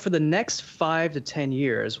 But so for the next 5 to 10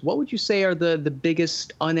 years, what would you say are the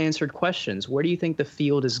biggest unanswered questions? Where do you think the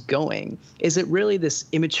field is going? Is it really this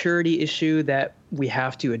immaturity issue that we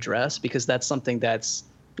have to address? Because that's something that's,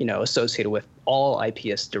 you know, associated with all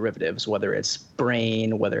iPS derivatives, whether it's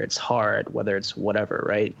brain, whether it's heart, whether it's whatever,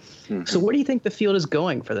 right? Mm-hmm. So where do you think the field is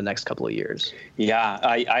going for the next couple of years? Yeah,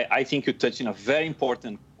 I think you touched on a very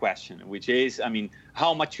important question, which is, I mean,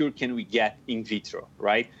 how mature can we get in vitro,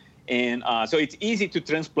 right? And so it's easy to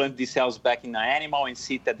transplant these cells back in an animal and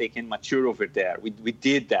see that they can mature over there. We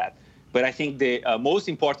did that. But I think the most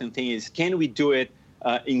important thing is, can we do it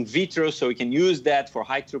in vitro so we can use that for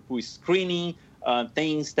high throughput screening,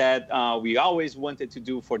 things that we always wanted to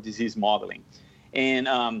do for disease modeling. And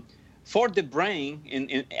for the brain,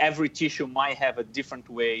 and every tissue might have a different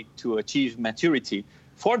way to achieve maturity.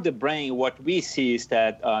 For the brain, what we see is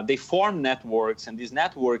that they form networks, and these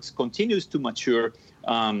networks continues to mature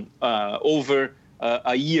over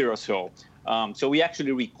a year or so. So we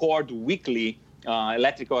actually record weekly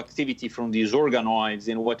electrical activity from these organoids,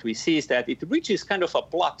 and what we see is that it reaches kind of a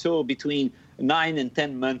plateau between 9 and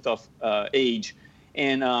 10 months of age.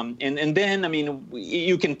 And then, I mean,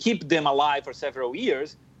 you can keep them alive for several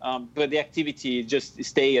years, but the activity just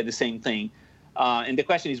stay at the same thing. And the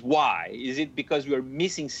question is why? Is it because we are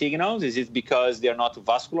missing signals? Is it because they are not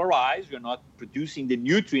vascularized? We are not producing the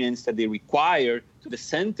nutrients that they require to the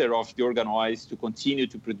center of the organoids to continue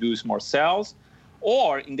to produce more cells?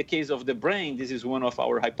 Or in the case of the brain, this is one of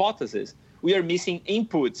our hypotheses, we are missing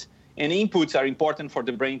inputs. And inputs are important for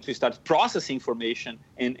the brain to start processing information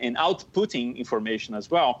and outputting information as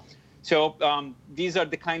well. So these are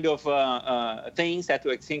the kind of things that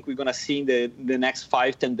I think we're going to see in the next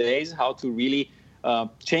 5-10 days, how to really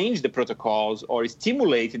change the protocols or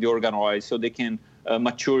stimulate the organoids so they can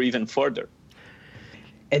mature even further.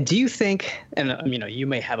 And do you think, and you know, you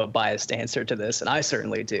may have a biased answer to this, and I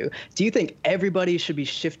certainly do you think everybody should be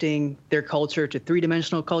shifting their culture to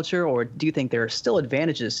three-dimensional culture, or do you think there are still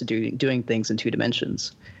advantages to doing things in 2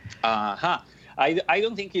 dimensions? I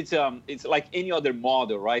don't think it's like any other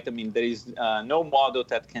model, right? I mean, there is no model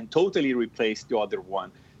that can totally replace the other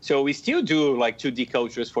one. So we still do like 2D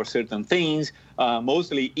cultures for certain things,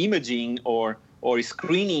 mostly imaging or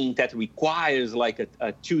screening that requires like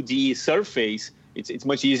a 2D surface. It's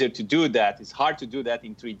much easier to do that. It's hard to do that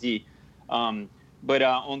in 3D. But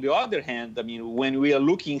on the other hand, I mean, when we are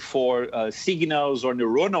looking for signals or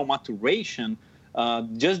neuronal maturation,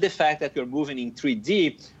 just the fact that we're moving in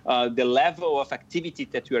 3D, the level of activity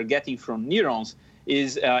that we are getting from neurons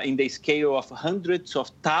is in the scale of hundreds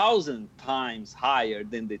of thousands times higher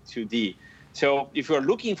than the 2D. So if you're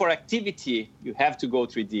looking for activity, you have to go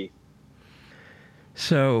 3D.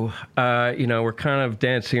 So, you know, we're kind of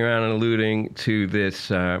dancing around and alluding to this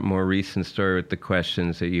more recent story with the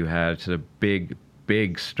questions that you had. It's a big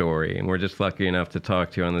story, and we're just lucky enough to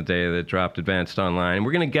talk to you on the day that it dropped advanced online.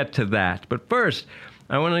 We're going to get to that. But first,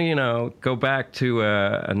 I want to, you know, go back to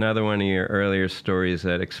another one of your earlier stories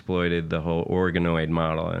that exploited the whole organoid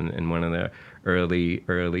model, and one of the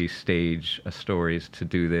early stage stories to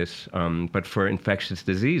do this, but for infectious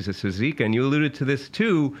disease. This was Zika, and you alluded to this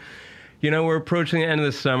too. You know, we're approaching the end of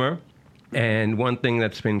the summer, and one thing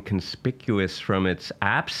that's been conspicuous from its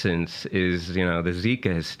absence is, you know, the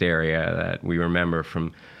Zika hysteria that we remember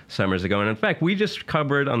from summers ago. And in fact, we just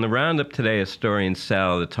covered on the Roundup today a story in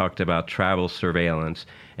Cell that talked about travel surveillance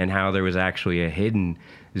and how there was actually a hidden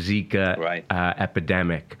Zika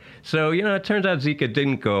epidemic. So, you know, it turns out Zika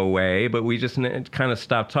didn't go away, but we just kind of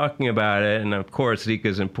stopped talking about it. And of course, Zika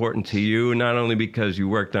is important to you, not only because you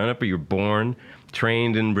worked on it, but you're born,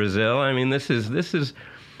 trained in Brazil. I mean, this is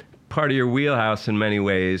part of your wheelhouse in many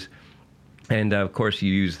ways. And of course,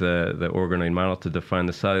 you use the organoid model to define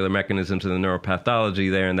the cellular mechanisms of the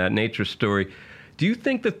neuropathology there in that Nature story. Do you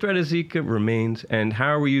think the threat of Zika remains? And how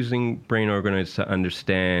are we using brain organoids to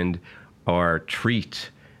understand or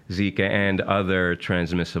treat Zika and other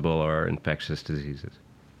transmissible or infectious diseases?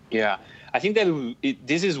 Yeah, I think that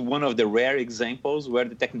this is one of the rare examples where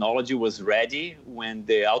the technology was ready when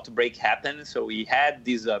the outbreak happened. So we had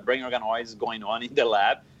these brain organoids going on in the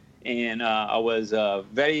lab. And I was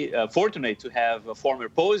very fortunate to have a former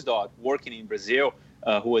postdoc working in Brazil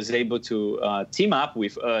who was able to team up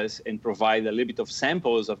with us and provide a little bit of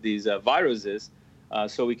samples of these viruses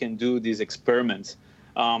so we can do these experiments.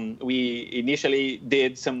 We initially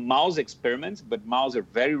did some mouse experiments, but mouse are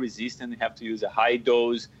very resistant. You have to use a high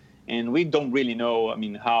dose. And we don't really know,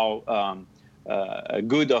 how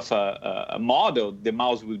good of a model the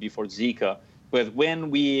mouse will be for Zika. But when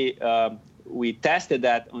we tested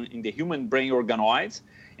that in the human brain organoids,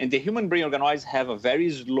 and the human brain organoids have a very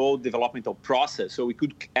slow developmental process, so we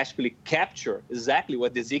could actually capture exactly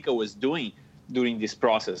what the Zika was doing during this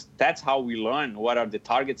process. That's how we learn what are the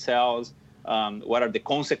target cells, what are the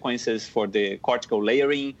consequences for the cortical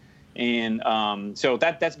layering, and so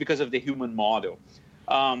that's because of the human model.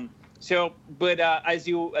 But as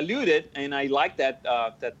you alluded, and I like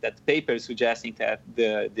that paper suggesting that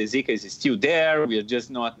the Zika is still there, we are just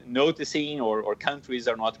not noticing, or countries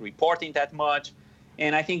are not reporting that much.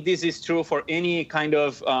 And I think this is true for any kind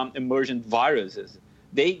of emergent viruses.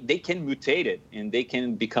 They can mutate it, and they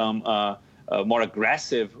can become more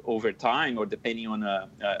aggressive over time, or depending on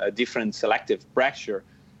a different selective pressure.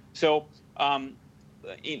 So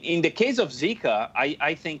in the case of Zika,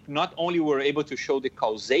 I think not only were we able to show the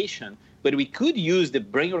causation, but we could use the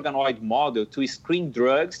brain organoid model to screen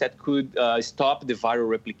drugs that could stop the viral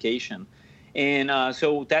replication. And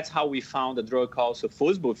so that's how we found a drug called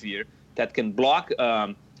sofosbuvir that can block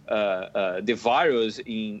the virus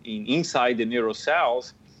inside the neural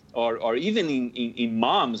cells, or even in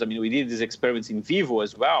moms. We did these experiments in vivo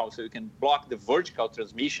as well, so you can block the vertical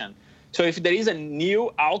transmission. So if there is a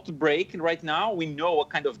new outbreak right now, we know what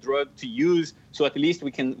kind of drug to use, so at least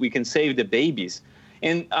we can save the babies.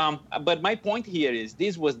 And but my point here is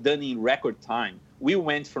this was done in record time. We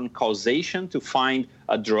went from causation to find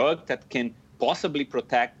a drug that can possibly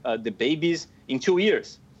protect the babies in 2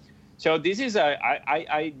 years. So this is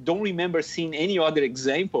I don't remember seeing any other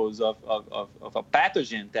examples of a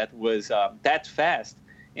pathogen that was that fast.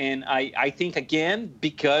 And I think, again,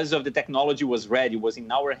 because of the technology was ready, was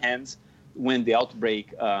in our hands when the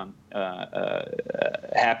outbreak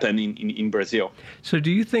happened in Brazil. So do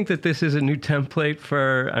you think that this is a new template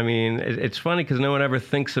for, it's funny because no one ever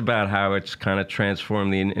thinks about how it's kind of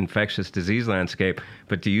transformed the infectious disease landscape,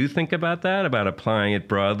 but do you think about that, about applying it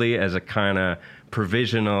broadly as a kind of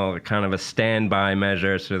provisional, kind of a standby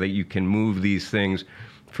measure so that you can move these things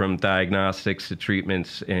from diagnostics to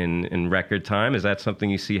treatments in record time? Is that something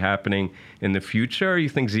you see happening in the future, or you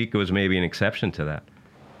think Zika was maybe an exception to that?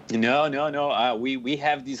 No. We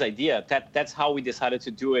have this idea. That's how we decided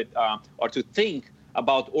to do it, or to think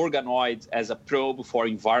about organoids as a probe for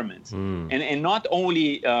environments. And not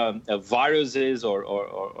only viruses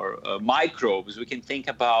or microbes. We can think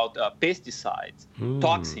about pesticides,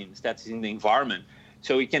 toxins that's in the environment.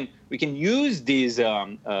 So we can use these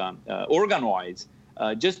organoids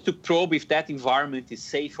just to probe if that environment is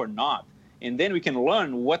safe or not. And then we can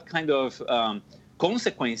learn what kind of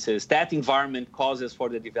consequences that environment causes for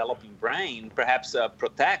the developing brain, perhaps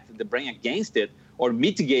protect the brain against it, or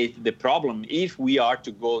mitigate the problem if we are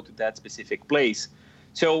to go to that specific place.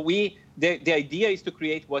 So the idea is to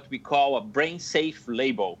create what we call a brain-safe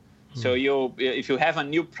label. So if you have a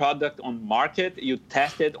new product on market, you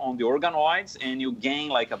test it on the organoids, and you gain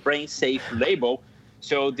like a brain-safe label.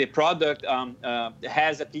 So the product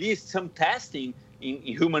has at least some testing in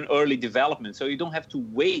human early development. So you don't have to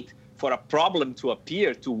wait for a problem to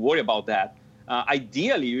appear to worry about that.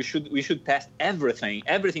 Ideally, we should test everything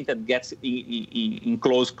that gets in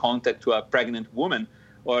close contact to a pregnant woman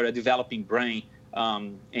or a developing brain.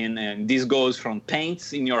 And this goes from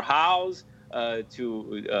paints in your house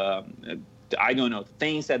to, I don't know,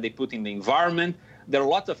 things that they put in the environment. There are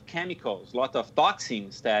lots of chemicals, lots of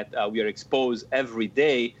toxins that we are exposed every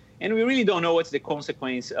day, and we really don't know what's the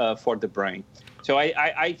consequence for the brain. So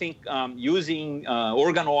I think using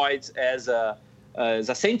organoids as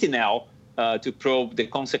a sentinel to probe the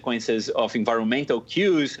consequences of environmental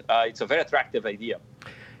cues, it's a very attractive idea.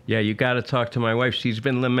 Yeah, you got to talk to my wife. She's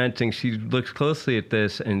been lamenting. She looks closely at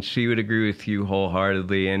this, and she would agree with you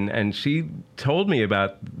wholeheartedly. And she told me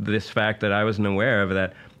about this fact that I wasn't aware of,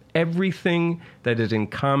 that everything that is in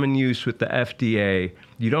common use with the FDA,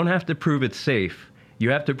 you don't have to prove it's safe. You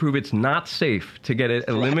have to prove it's not safe to get it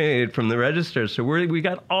eliminated from the register. So we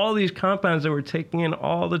got all these compounds that we're taking in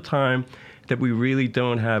all the time, that we really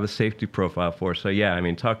don't have a safety profile for. So yeah, I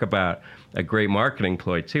mean, talk about a great marketing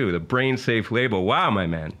ploy too. The brain safe label. Wow, my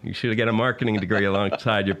man, you should get a marketing degree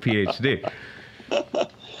alongside your PhD.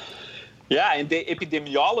 Yeah, and the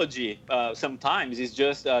epidemiology sometimes is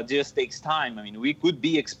just takes time. I mean, we could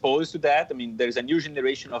be exposed to that. I mean, there's a new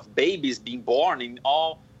generation of babies being born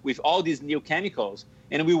with all these new chemicals,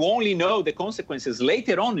 and we will only know the consequences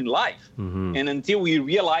later on in life. Mm-hmm. And until we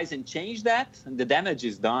realize and change that, the damage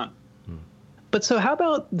is done. But so how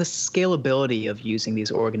about the scalability of using these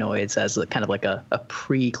organoids as a kind of like a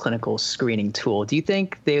preclinical screening tool? Do you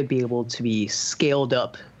think they would be able to be scaled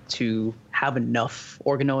up to have enough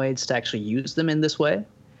organoids to actually use them in this way?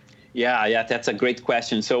 Yeah, that's a great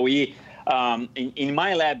question. So we, in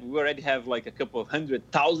my lab, we already have like a couple of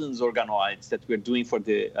 100,000 organoids that we're doing for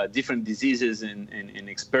the different diseases and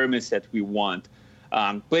experiments that we want.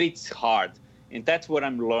 But it's hard. And that's what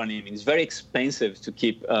I'm learning. It's very expensive to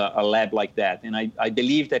keep a lab like that. And I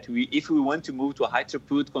believe that if we want to move to a high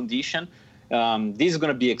throughput condition, this is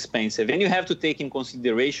going to be expensive. And you have to take in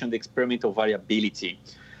consideration the experimental variability.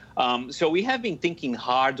 So we have been thinking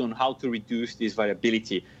hard on how to reduce this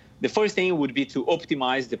variability. The first thing would be to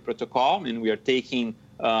optimize the protocol. And we are taking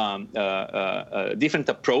different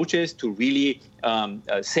approaches to really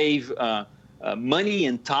save money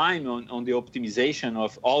and time on the optimization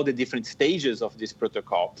of all the different stages of this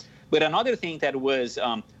protocol. But another thing that was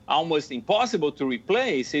almost impossible to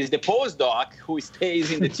replace is the postdoc who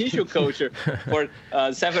stays in the tissue culture for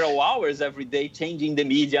several hours every day, changing the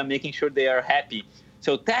media, making sure they are happy.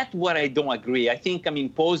 So that's what I don't agree. I think,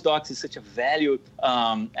 postdocs is such a valued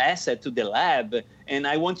asset to the lab, and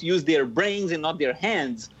I want to use their brains and not their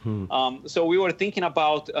hands. So we were thinking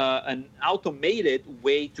about an automated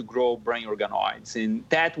way to grow brain organoids, and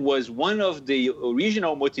that was one of the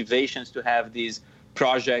original motivations to have this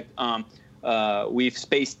project with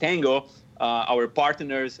Space Tango, our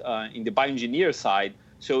partners in the bioengineer side,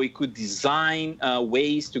 so we could design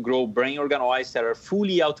ways to grow brain organoids that are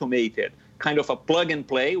fully automated. Kind of a plug and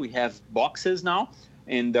play. We have boxes now,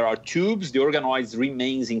 and there are tubes. The organoids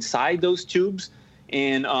remains inside those tubes,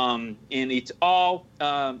 and it's all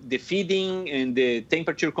the feeding and the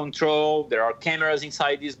temperature control. There are cameras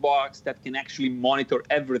inside this box that can actually monitor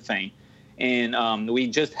everything, and we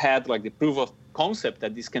just had like the proof of concept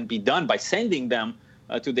that this can be done by sending them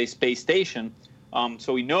to the space station.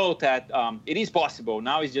 So we know that it is possible.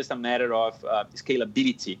 Now it's just a matter of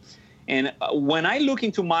scalability. And when I look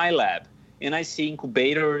into my lab, and I see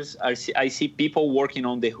incubators, I see people working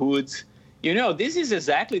on the hoods. This is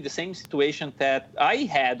exactly the same situation that I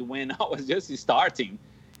had when I was just starting.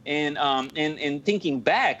 And thinking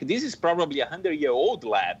back, this is probably a 100-year-old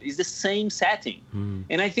lab. It's the same setting.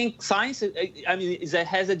 And I think science,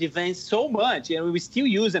 has advanced so much, and we still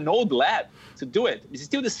use an old lab to do it. It's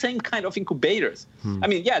still the same kind of incubators.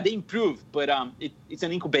 They improved, but it's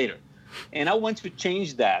an incubator. And I want to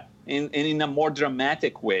change that in a more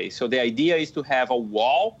dramatic way. So the idea is to have a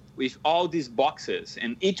wall with all these boxes,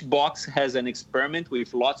 and each box has an experiment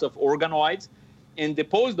with lots of organoids, and the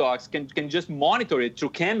postdocs can just monitor it through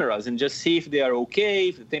cameras and just see if they are okay,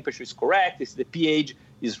 if the temperature is correct, if the pH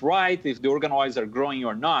is right, if the organoids are growing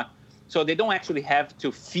or not. So they don't actually have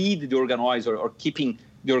to feed the organoids or keeping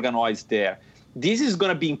the organoids there. This is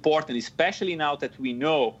going to be important, especially now that we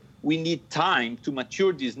know we need time to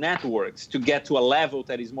mature these networks to get to a level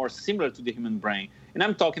that is more similar to the human brain. And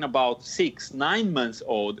I'm talking about 6-9 months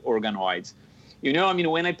old organoids.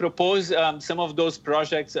 When I proposed some of those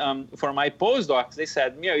projects for my postdocs, they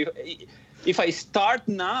said, if I start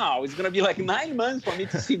now, it's going to be like 9 months for me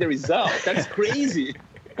to see the result. That's crazy.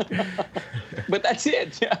 But that's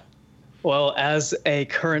it. Yeah. Well, as a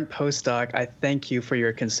current postdoc, I thank you for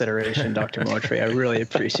your consideration, Dr. Muotri. I really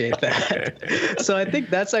appreciate that. So I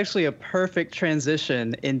think that's actually a perfect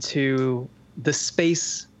transition into the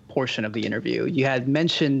space portion of the interview. You had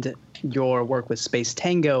mentioned your work with Space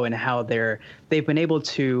Tango and how they've been able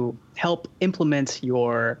to help implement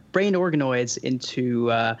your brain organoids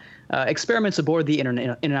into experiments aboard the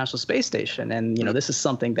International Space Station. And, this is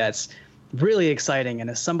something that's really exciting. And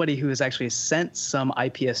as somebody who has actually sent some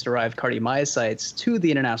iPS-derived cardiomyocytes to the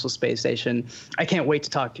International Space Station, I can't wait to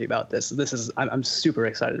talk to you about this. I'm super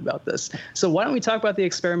excited about this. So why don't we talk about the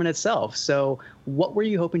experiment itself? So what were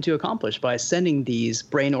you hoping to accomplish by sending these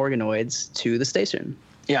brain organoids to the station?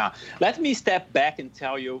 Yeah, let me step back and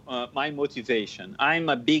tell you my motivation. I'm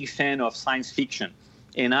a big fan of science fiction,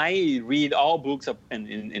 and I read all books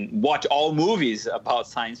and watch all movies about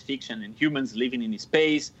science fiction and humans living in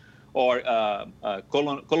space or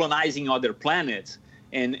colonizing other planets.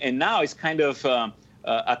 And now it's kind of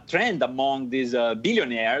a trend among these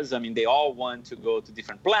billionaires. I mean, they all want to go to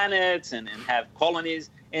different planets and have colonies.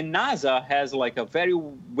 And NASA has like a very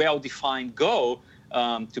well-defined goal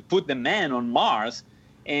to put the man on Mars.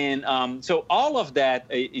 And so all of that,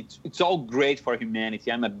 it's all great for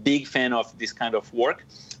humanity. I'm a big fan of this kind of work.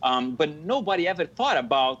 But nobody ever thought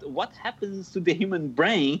about what happens to the human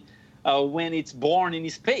brain when it's born in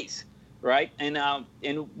space, right? And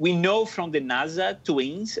we know from the NASA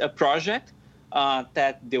Twins project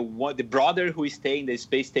that the brother who stayed in the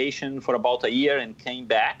space station for about a year and came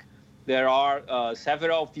back, there are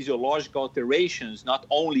several physiological alterations, not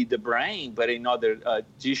only the brain, but in other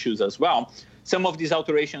tissues as well. Some of these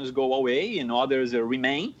alterations go away and others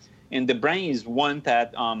remain. And the brain is one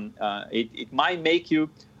that it might make you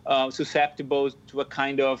susceptible to a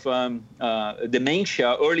kind of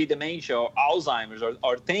dementia, early dementia, or Alzheimer's,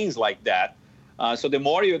 or things like that. So the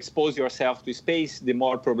more you expose yourself to space, the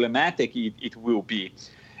more problematic it will be.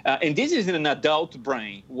 And this is in an adult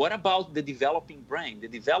brain. What about the developing brain? The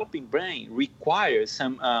developing brain requires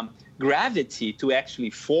some gravity to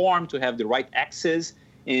actually form, to have the right axis,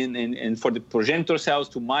 and for the progenitor cells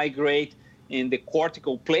to migrate. And the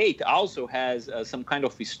cortical plate also has some kind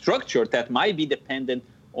of structure that might be dependent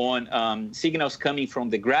on signals coming from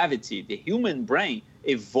the gravity. The human brain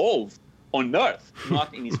evolved on Earth,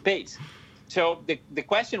 not in space. So the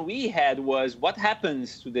question we had was, what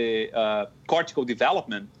happens to the cortical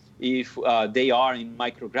development if they are in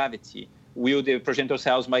microgravity? Will the progenitor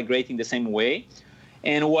cells migrate in the same way?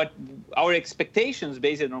 And what our expectations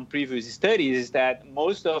based on previous studies is that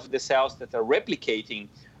most of the cells that are replicating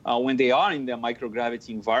when they are in the microgravity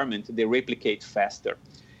environment, they replicate faster.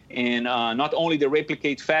 And not only they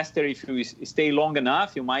replicate faster, if you stay long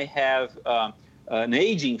enough, you might have an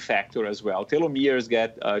aging factor as well. Telomeres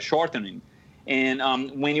get shortening. And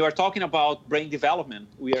when you are talking about brain development,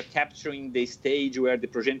 we are capturing the stage where the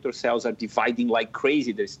progenitor cells are dividing like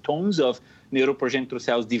crazy. There's tons of neuroprogenitor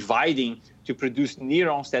cells dividing to produce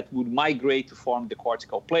neurons that would migrate to form the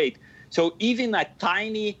cortical plate. So even a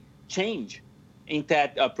tiny change in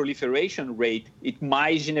that proliferation rate, it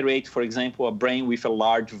might generate, for example, a brain with a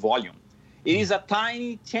large volume. It is a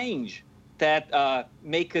tiny change that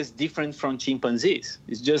makes us different from chimpanzees.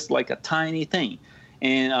 It's just like a tiny thing.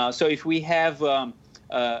 And so if we have a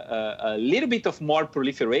little bit of more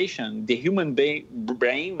proliferation, the human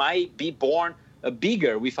brain might be born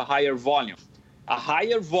bigger with a higher volume. A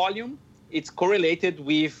higher volume, it's correlated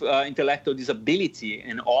with intellectual disability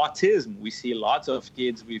and autism. We see lots of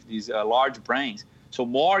kids with these large brains. So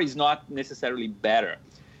more is not necessarily better.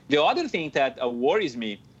 The other thing that worries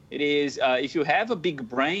me, it is if you have a big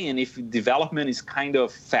brain and if development is kind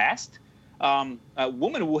of fast, a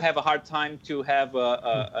woman will have a hard time to have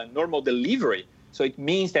a normal delivery. So it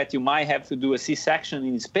means that you might have to do a C-section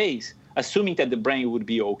in space, assuming that the brain would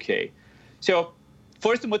be okay. So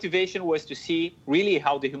first motivation was to see really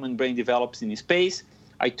how the human brain develops in space.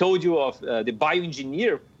 I told you of the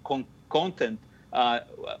bioengineer content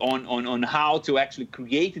on how to actually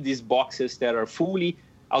create these boxes that are fully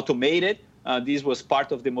automated. This was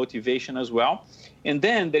part of the motivation as well. And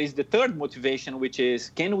then there is the third motivation, which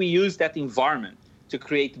is, can we use that environment to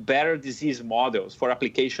create better disease models for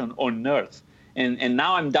application on Earth? And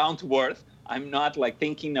now I'm down to earth. I'm not like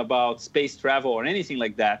thinking about space travel or anything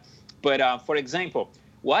like that. But for example,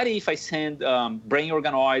 what if I send brain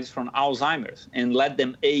organoids from Alzheimer's and let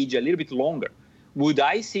them age a little bit longer? Would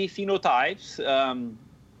I see phenotypes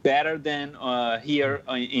better than here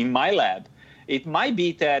in my lab? It might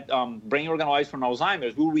be that brain organoids from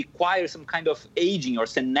Alzheimer's will require some kind of aging or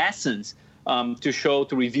senescence to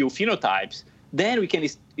reveal phenotypes. Then we can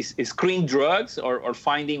screen drugs or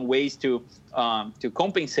finding ways to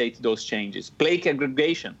compensate those changes. Plaque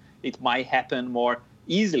aggregation, it might happen more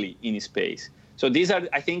easily in space. So these are,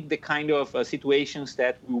 I think, the kind of situations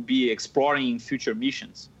that we'll be exploring in future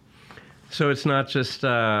missions. So it's not just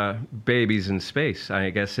babies in space. I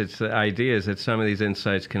guess it's the idea is that some of these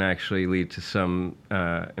insights can actually lead to some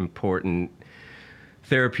important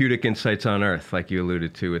therapeutic insights on Earth, like you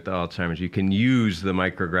alluded to with the Alzheimer's. You can use the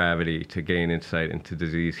microgravity to gain insight into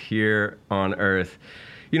disease here on Earth.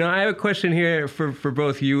 You know, I have a question here for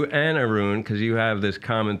both you and Arun, because you have this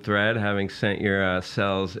common thread, having sent your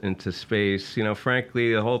cells into space. You know,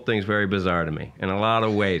 frankly, the whole thing's very bizarre to me in a lot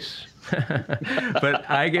of ways. But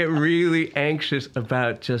I get really anxious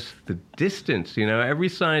about just the distance. You know, every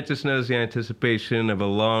scientist knows the anticipation of a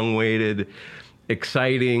long-awaited,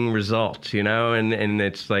 exciting result, you know, and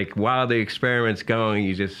it's like while the experiment's going,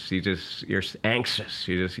 you're anxious.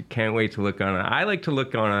 You can't wait to look on it. I like to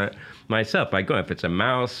look on it myself. I go, if it's a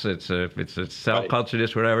mouse, if it's a cell culture,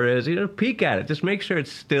 just whatever it is, you know, peek at it. Just make sure it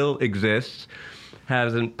still exists.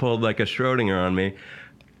 hasn't pulled like a Schrodinger on me.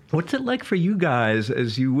 What's it like for you guys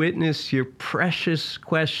as you witness your precious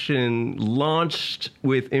question launched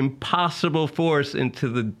with impossible force into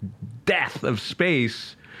the death of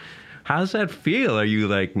space? How's that feel? Are you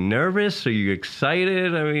like nervous? Are you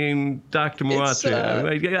excited? I mean, Dr. Muotri,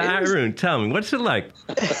 Arun, tell me, what's it like?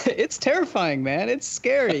 It's terrifying, man. It's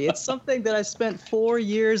scary. It's something that I spent 4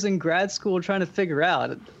 years in grad school trying to figure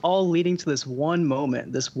out, all leading to this one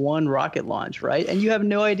moment, this one rocket launch, right? And you have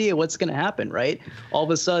no idea what's going to happen, right? All of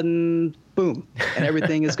a sudden, boom, and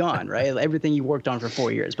everything is gone, right? Everything you worked on for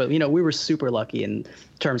 4 years. But, we were super lucky in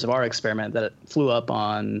terms of our experiment that it flew up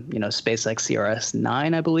on, SpaceX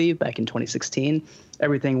CRS-9, I believe, back in 2016.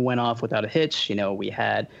 Everything went off without a hitch. We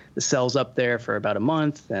had the cells up there for about a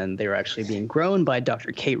month, and they were actually being grown by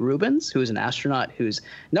Dr. Kate Rubens, who is an astronaut who's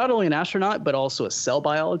not only an astronaut, but also a cell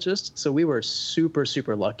biologist. So we were super,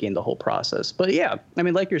 super lucky in the whole process. But yeah,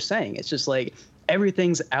 like you're saying, it's just like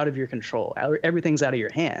everything's out of your control. Everything's out of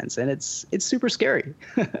your hands, and it's super scary.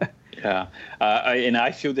 Yeah, and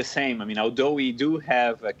I feel the same. Although we do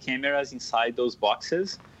have cameras inside those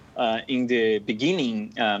boxes, in the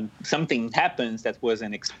beginning, something happens that was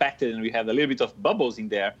unexpected, and we have a little bit of bubbles in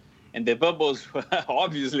there. And the bubbles,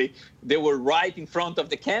 obviously, they were right in front of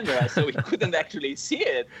the camera, so we couldn't actually see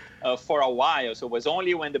it for a while. So it was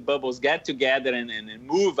only when the bubbles get together and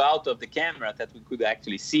move out of the camera that we could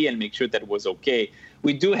actually see and make sure that it was okay.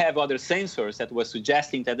 We do have other sensors that were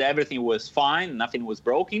suggesting that everything was fine, nothing was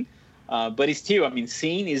broken. But it's still,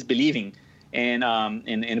 seeing is believing.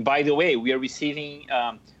 And by the way, we are receiving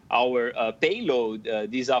our payload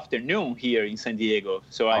this afternoon here in San Diego.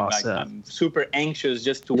 So awesome. I'm super anxious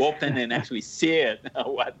just to open and actually see it,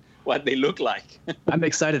 what they look like. I'm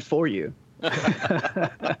excited for you.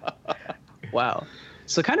 Wow.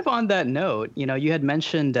 So kind of on that note, you had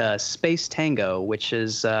mentioned Space Tango, which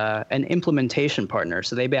is an implementation partner.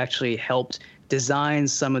 So they've actually helped design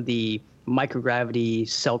some of the microgravity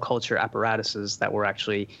cell culture apparatuses that were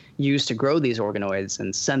actually used to grow these organoids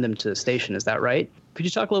and send them to the station. Is that right? Could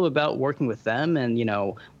you talk a little bit about working with them and,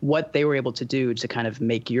 what they were able to do to kind of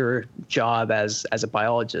make your job as a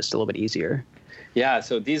biologist a little bit easier? Yeah,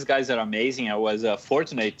 so these guys are amazing. I was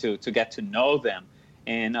fortunate to get to know them.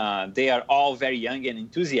 And they are all very young and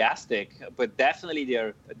enthusiastic, but definitely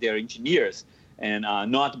they're engineers and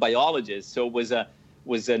not biologists. So it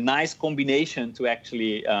was a nice combination to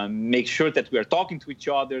actually make sure that we are talking to each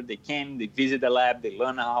other. They came, they visit the lab, they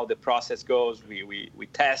learn how the process goes. We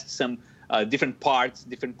test some different parts,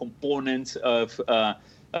 different components of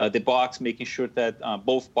the box, making sure that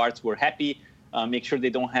both parts were happy, make sure they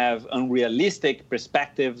don't have unrealistic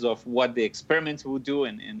perspectives of what the experiments will do,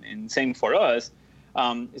 and same for us.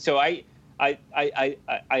 So I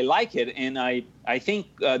like it, and I think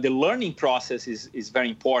the learning process is very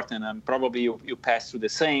important, and probably you pass through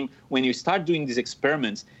the same. When you start doing these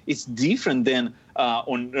experiments, it's different than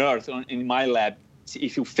on Earth, in my lab.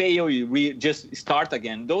 If you fail, you just start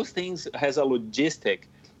again. Those things has a logistic,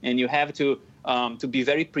 and you have to be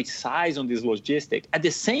very precise on this logistic. At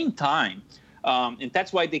the same time, and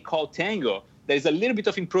that's why they call Tango, there's a little bit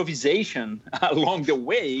of improvisation along the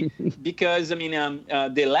way because,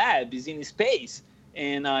 the lab is in space,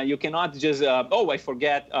 and you cannot just, I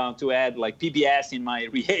forget to add like PBS in my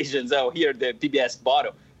reagents. Oh, here, the PBS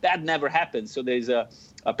bottle. That never happens. So there's a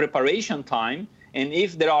preparation time. And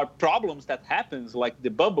if there are problems that happens, like the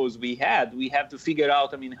bubbles we had, we have to figure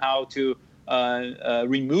out, how to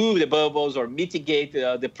remove the bubbles or mitigate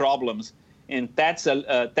the problems. And that's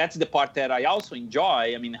the part that I also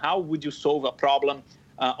enjoy. How would you solve a problem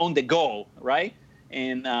on the go, right?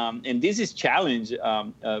 And this is challenge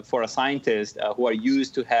for a scientist who are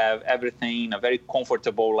used to have everything in a very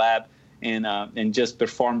comfortable lab and just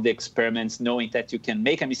perform the experiments, knowing that you can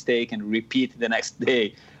make a mistake and repeat the next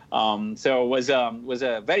day. So it was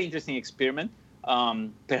a very interesting experiment.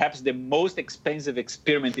 Perhaps the most expensive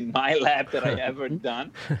experiment in my lab that I ever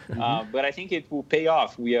done, but I think it will pay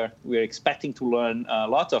off. We are expecting to learn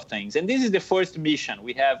lots of things, and this is the first mission.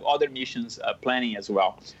 We have other missions planning as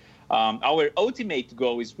well. Our ultimate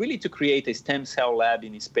goal is really to create a stem cell lab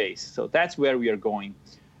in space. So that's where we are going.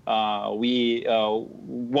 We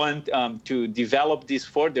want to develop this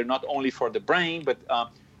further, not only for the brain, but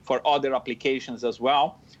for other applications as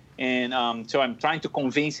well. And so I'm trying to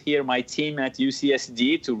convince here my team at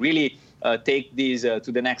UCSD to really take these to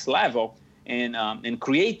the next level and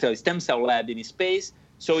create a stem cell lab in space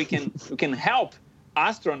so we can help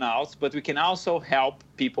astronauts, but we can also help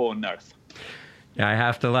people on Earth. Yeah, I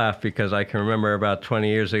have to laugh because I can remember about 20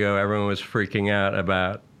 years ago, everyone was freaking out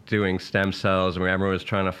about doing stem cells, where everyone was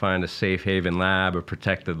trying to find a safe haven lab, a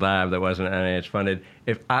protected lab that wasn't NIH funded.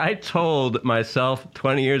 If I told myself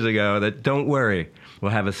 20 years ago that, don't worry,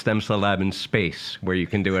 we'll have a stem cell lab in space where you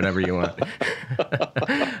can do whatever you want,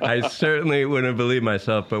 I certainly wouldn't believe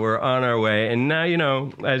myself, but we're on our way. And now, you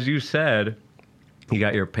know, as you said, you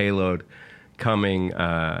got your payload coming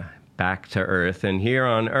back to Earth. And here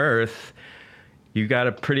on Earth, you got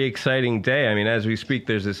a pretty exciting day. I mean, as we speak,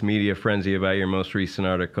 there's this media frenzy about your most recent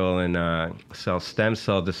article in Cell Stem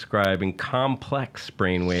Cell describing complex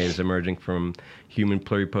brain waves emerging from human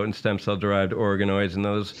pluripotent stem cell-derived organoids, and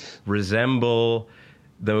those resemble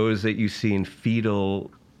those that you see in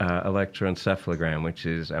fetal electroencephalogram, which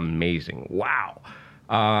is amazing. Wow.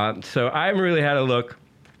 So I haven't really had a look,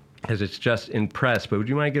 because it's just in press, but would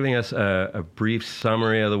you mind giving us a brief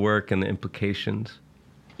summary of the work and the implications?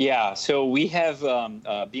 Yeah, so we have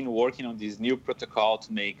been working on this new protocol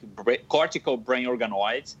to make cortical brain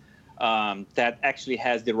organoids that actually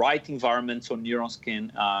has the right environment so neurons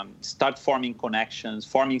can start forming connections,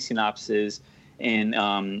 forming synapses, and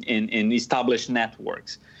establish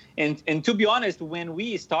networks. And to be honest, when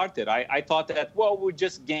we started, I thought that, well, we'll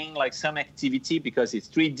just gain like some activity because it's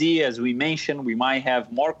 3D. As we mentioned, we might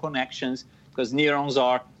have more connections because neurons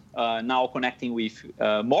are now connecting with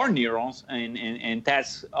more neurons, and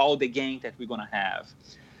that's all the gain that we're going to have.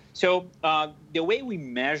 So the way we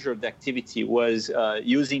measured the activity was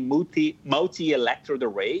using multi-electrode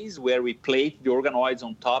arrays, where we plate the organoids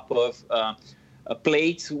on top of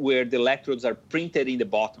plates where the electrodes are printed in the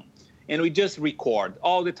bottom. And we just record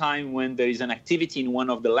all the time when there is an activity in one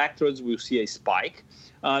of the electrodes, we'll see a spike.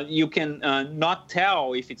 You can not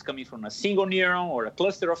tell if it's coming from a single neuron or a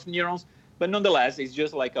cluster of neurons, but nonetheless, it's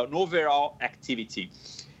just like an overall activity.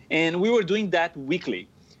 And we were doing that weekly.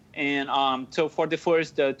 And so for the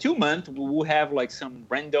first 2 months, we will have like some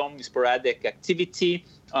random sporadic activity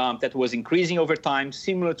that was increasing over time,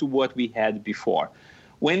 similar to what we had before.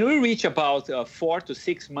 When we reach about 4 to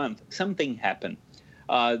 6 months, something happened.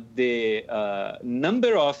 The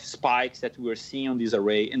number of spikes that we were seeing on this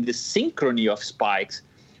array and the synchrony of spikes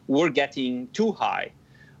were getting too high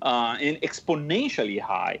and exponentially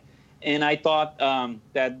high. And I thought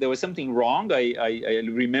that there was something wrong. I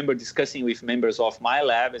remember discussing with members of my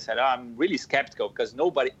lab and said, I'm really skeptical because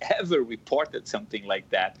nobody ever reported something like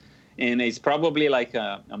that. And it's probably like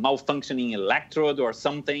a malfunctioning electrode or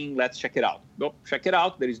something. Let's check it out. Well, check it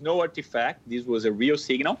out. There is no artifact. This was a real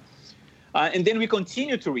signal. And then we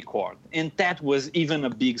continued to record. And that was even a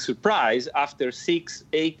big surprise. After 6,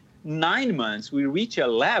 8, 9 months, we reach a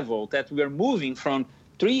level that we are moving from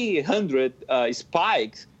 300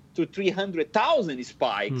 spikes to 300,000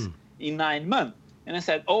 spikes in 9 months. And I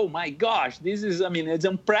said, oh my gosh, this is, I mean, it's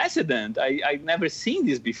unprecedented. I've never seen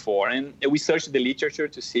this before. And we searched the literature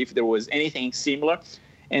to see if there was anything similar.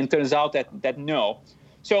 And turns out that no.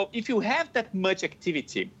 So if you have that much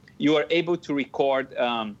activity, you are able to record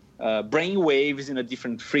brain waves in a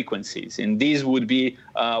different frequencies. And these would be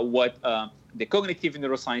what the cognitive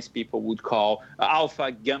neuroscience people would call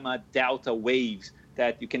alpha, gamma, delta waves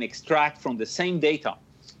that you can extract from the same data.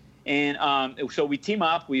 And so we team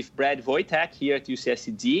up with Brad Wojtek here at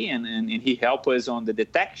UCSD, and he helped us on the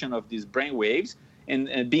detection of these brain waves.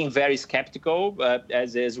 And being very skeptical,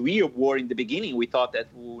 as we were in the beginning, we thought that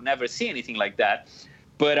we'll never see anything like that.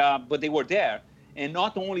 But they were there. And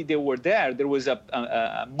not only they were there, there was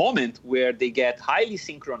a moment where they get highly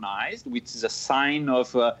synchronized, which is a sign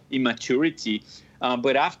of immaturity.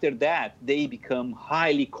 But after that, they become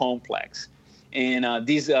highly complex. And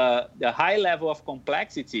the high level of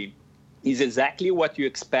complexity is exactly what you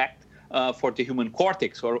expect for the human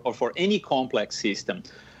cortex or for any complex system.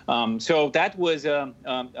 So that was a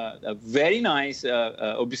very nice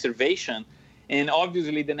observation. And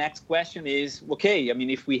obviously, the next question is, okay, I mean,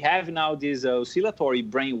 if we have now these oscillatory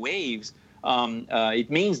brain waves, it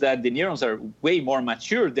means that the neurons are way more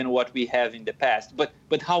mature than what we have in the past.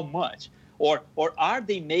 But how much? Or are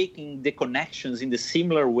they making the connections in the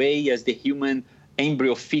similar way as the human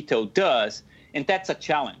embryo fetal does? And that's a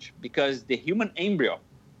challenge because the human embryo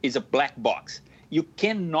is a black box. You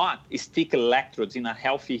cannot stick electrodes in a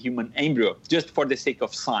healthy human embryo just for the sake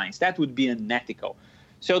of science. That would be unethical.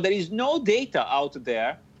 So there is no data out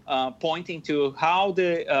there pointing to how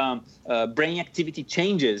the brain activity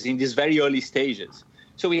changes in these very early stages.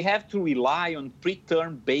 So we have to rely on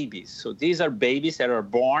preterm babies. So these are babies that are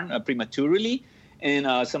born prematurely,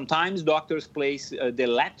 and sometimes doctors place the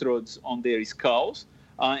electrodes on their skulls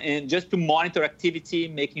and just to monitor activity,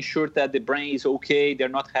 making sure that the brain is okay, they're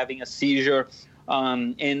not having a seizure.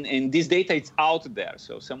 And this data is out there.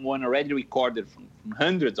 So someone already recorded from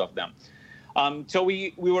hundreds of them. So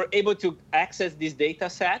we were able to access this data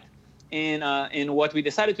set, and what we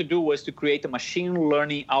decided to do was to create a machine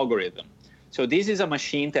learning algorithm. So this is a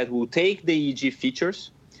machine that will take the EEG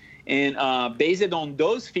features, and based on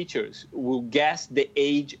those features, we'll guess the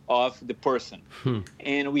age of the person.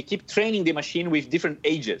 And we keep training the machine with different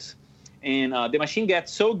ages. And the machine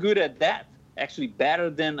gets so good at that, actually better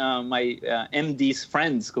than my MD's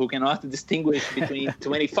friends who cannot distinguish between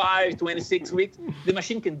 25, 26 weeks. The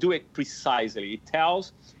machine can do it precisely.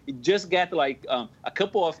 It just gets like a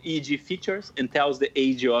couple of EEG features and tells the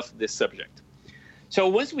age of the subject. So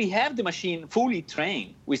once we have the machine fully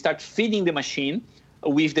trained, we start feeding the machine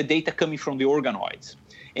with the data coming from the organoids.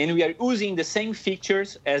 And we are using the same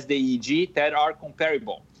features as the EEG that are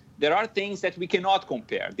comparable. There are things that we cannot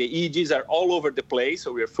compare. The EEGs are all over the place,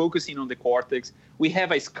 so we are focusing on the cortex. We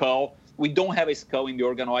have a skull. We don't have a skull in the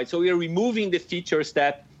organoid. So we are removing the features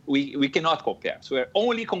that we cannot compare. So we're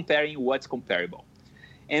only comparing what's comparable.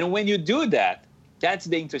 And when you do that, that's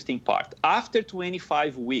the interesting part. After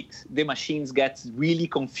 25 weeks, the machines get really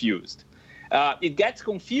confused. It gets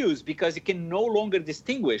confused because it can no longer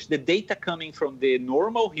distinguish the data coming from the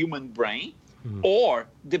normal human brain or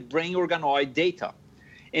the brain organoid data.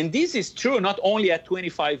 And this is true not only at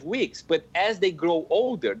 25 weeks, but as they grow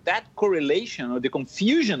older, that correlation or the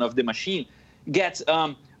confusion of the machine gets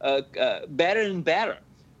better and better.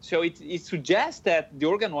 So it suggests that the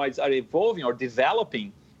organoids are evolving or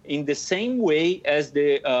developing in the same way as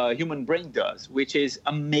the human brain does, which is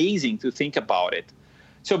amazing to think about it.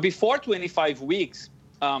 So before 25 weeks,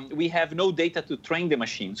 we have no data to train the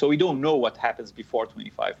machine. So we don't know what happens before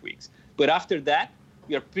 25 weeks. But after that,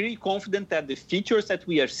 we are pretty confident that the features that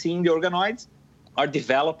we are seeing in the organoids are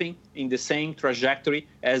developing in the same trajectory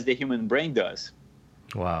as the human brain does.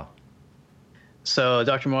 Wow. So,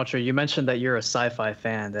 Dr. Muotri, you mentioned that you're a sci-fi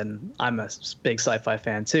fan, and I'm a big sci-fi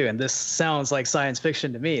fan too. And this sounds like science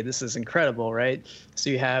fiction to me. This is incredible, right? So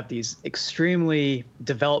you have these extremely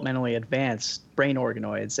developmentally advanced brain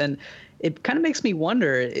organoids. And it kind of makes me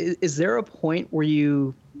wonder, is there a point where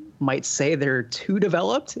you might say they're too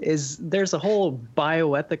developed? There's a whole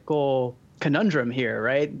bioethical conundrum here,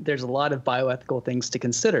 right? There's a lot of bioethical things to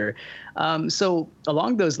consider. So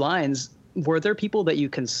along those lines, were there people that you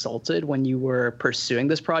consulted when you were pursuing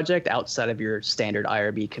this project outside of your standard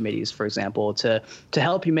IRB committees, for example, to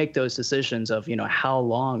help you make those decisions of, how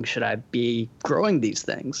long should I be growing these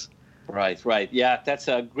things? Right. Yeah, that's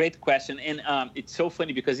a great question. And it's so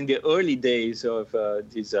funny because in the early days of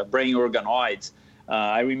these brain organoids,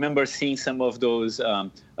 I remember seeing some of those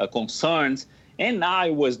concerns, and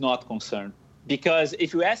I was not concerned. Because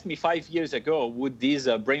if you asked me 5 years ago, would these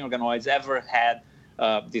brain organoids ever had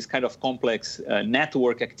this kind of complex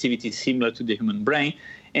network activity similar to the human brain?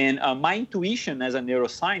 And my intuition as a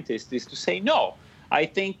neuroscientist is to say no. I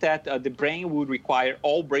think that the brain would require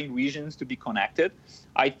all brain regions to be connected.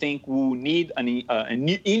 I think we'll need an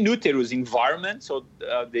in-uterus environment so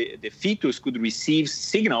the fetus could receive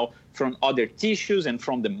signal from other tissues and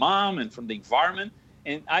from the mom and from the environment.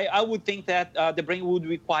 And I would think that the brain would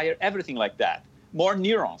require everything like that, more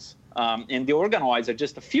neurons. And the organoids are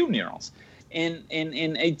just a few neurons. And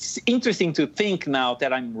it's interesting to think now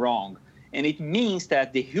that I'm wrong. And it means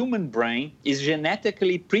that the human brain is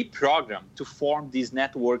genetically pre-programmed to form these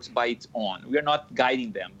networks by its own. We are not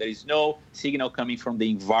guiding them. There is no signal coming from the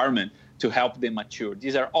environment to help them mature.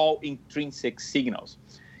 These are all intrinsic signals.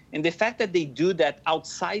 And the fact that they do that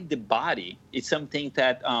outside the body is something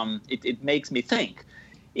that it makes me think.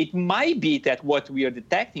 It might be that what we are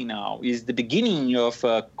detecting now is the beginning of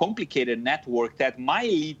a complicated network that might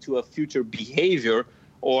lead to a future behavior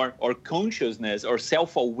or consciousness or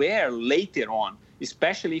self-aware later on,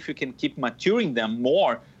 especially if you can keep maturing them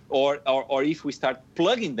more or if we start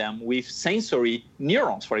plugging them with sensory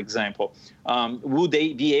neurons, for example. Will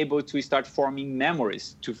they be able to start forming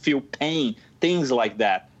memories, to feel pain, things like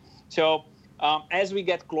that? So as we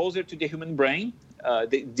get closer to the human brain,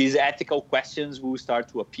 these ethical questions will start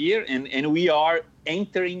to appear, and we are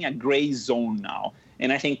entering a gray zone now.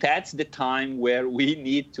 And I think that's the time where we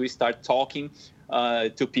need to start talking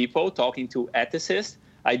to people, talking to ethicists.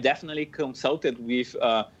 I definitely consulted with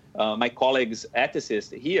my colleagues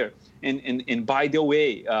ethicists here. And by the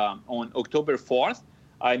way, on October 4th,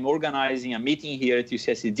 I'm organizing a meeting here at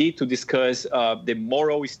UCSD to discuss the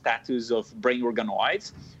moral status of brain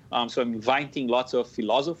organoids. So I'm inviting lots of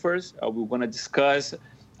philosophers. We're going to discuss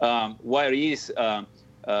what is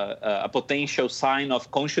a potential sign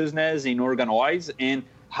of consciousness in organoids and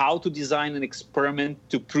how to design an experiment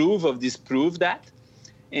to prove or disprove that.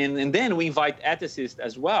 And then we invite ethicists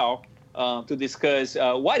as well to discuss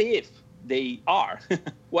what if they are.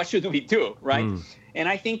 what should we do, right? And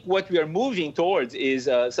I think what we are moving towards is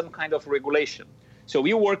some kind of regulation. So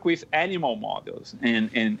we work with animal models,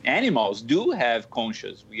 and animals do have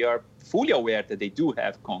conscious. We are fully aware that they do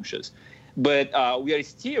have conscious, but we are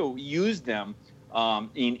still use them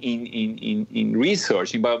in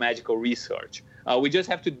research, in biomedical research. We just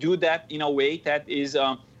have to do that in a way that is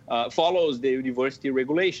follows the university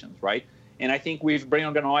regulations, right? And I think with brain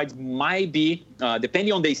organoids might be,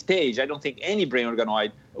 depending on the stage, I don't think any brain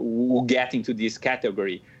organoid will get into this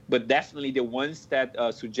category, but definitely the ones that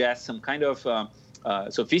suggest some kind of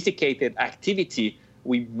sophisticated activity,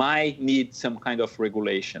 we might need some kind of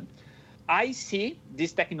regulation. I see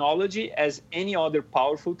this technology as any other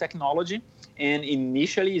powerful technology, and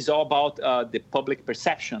initially it's all about the public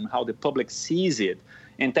perception, how the public sees it.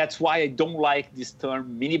 And that's why I don't like this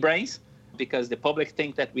term mini brains, because the public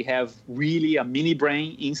think that we have really a mini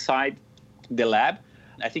brain inside the lab.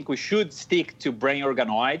 I think we should stick to brain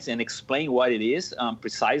organoids and explain what it is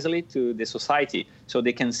precisely to the society so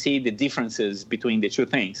they can see the differences between the two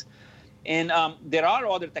things. And there are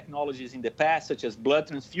other technologies in the past, such as blood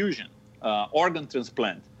transfusion, organ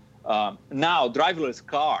transplant, now driverless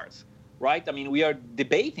cars, right? I mean, we are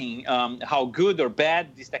debating how good or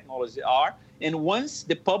bad these technologies are. And once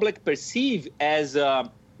the public perceive as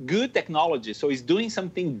good technology, so it's doing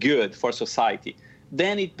something good for society,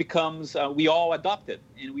 then it becomes, we all adopt it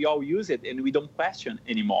and we all use it and we don't question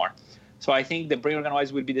anymore. So I think the brain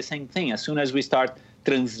organoids will be the same thing. As soon as we start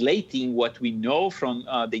translating what we know from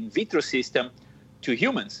the in vitro system to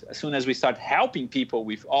humans, as soon as we start helping people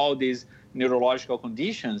with all these neurological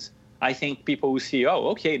conditions, I think people will see, oh,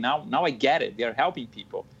 okay, now I get it. They're helping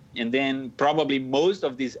people. And then probably most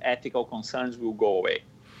of these ethical concerns will go away.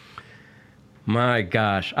 My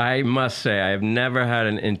gosh, I must say, I've never had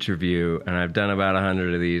an interview, and I've done about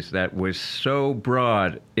 100 of these, that was so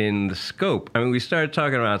broad in the scope. I mean, we started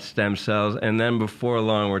talking about stem cells, and then before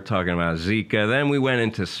long, we're talking about Zika. Then we went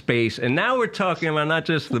into space, and now we're talking about not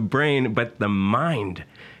just the brain, but the mind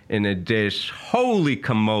in a dish. Holy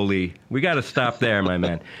camole. We got to stop there, my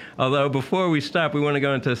man. Although, before we stop, we want to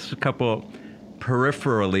go into a couple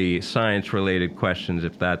peripherally science-related questions,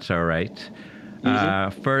 if that's all right.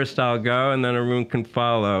 First, I'll go, and then Arun can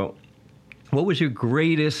follow. What was your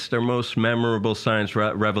greatest or most memorable science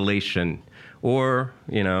revelation, or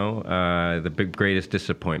the greatest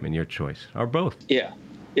disappointment? Your choice, or both? Yeah.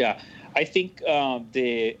 I think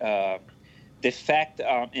the fact,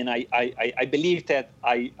 and I believe that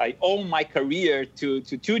I owe my career to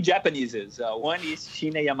two Japaneses. One is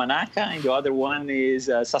Shine Yamanaka, and the other one is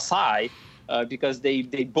Sasai. Because they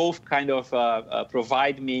both kind of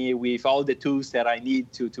provide me with all the tools that I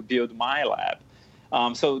need to build my lab.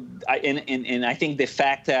 And I think the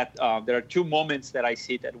fact that there are two moments that I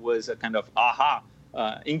see that was a kind of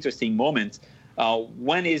interesting moments.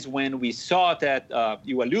 One is when we saw that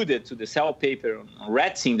you alluded to the Cell paper on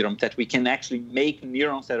Rett syndrome, that we can actually make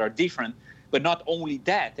neurons that are different, but not only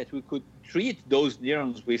that we could treat those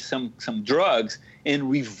neurons with some drugs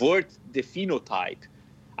and revert the phenotype.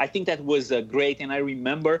 I think that was great, and I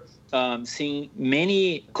remember seeing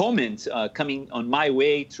many comments coming on my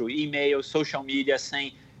way through email, social media,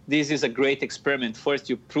 saying this is a great experiment. First,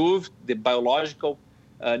 you proved the biological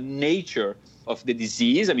nature of the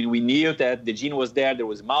disease. I mean, we knew that the gene was there. There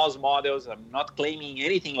was mouse models. I'm not claiming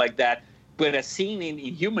anything like that. But as seen in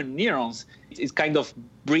human neurons, it kind of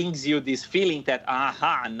brings you this feeling that,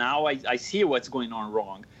 now I see what's going on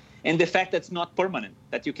wrong. And the fact that it's not permanent,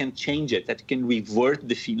 that you can change it, that you can revert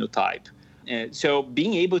the phenotype. So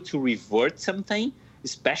being able to revert something,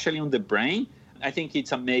 especially on the brain, I think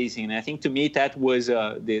it's amazing. And I think to me that was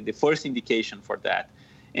the first indication for that.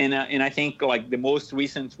 And I think like the most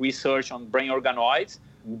recent research on brain organoids,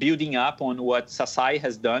 building up on what Sasai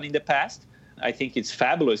has done in the past, I think it's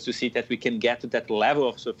fabulous to see that we can get to that level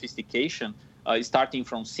of sophistication, starting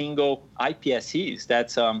from single iPSCs.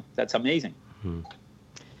 That's amazing.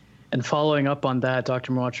 And following up on that,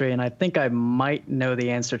 Dr. Muotri, and I think I might know the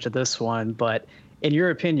answer to this one, but in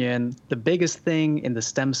your opinion, the biggest thing in the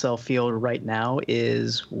stem cell field right now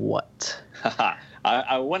is what?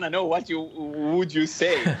 I want to know what would you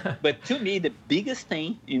say. But to me, the biggest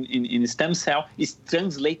thing in stem cell is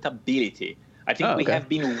translatability. I think we have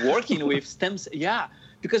been working with stem cells. Yeah,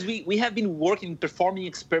 because we have been working, performing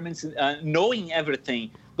experiments, knowing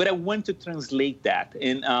everything. But I want to translate that.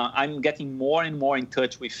 And I'm getting more and more in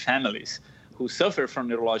touch with families who suffer from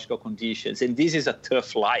neurological conditions. And this is a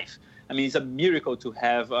tough life. I mean, it's a miracle to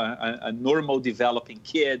have a normal developing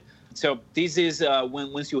kid. So this is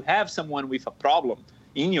once you have someone with a problem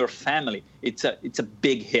in your family, it's a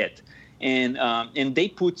big hit. And they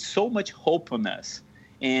put so much hope on us.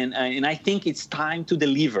 And I think it's time to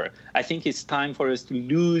deliver. I think it's time for us to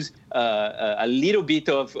lose a little bit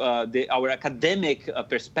of our academic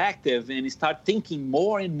perspective and start thinking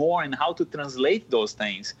more and more on how to translate those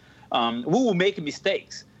things. We will make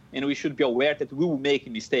mistakes, and we should be aware that we will make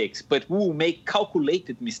mistakes, but we will make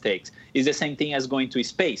calculated mistakes. It's the same thing as going to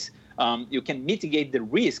space. You can mitigate the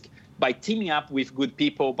risk by teaming up with good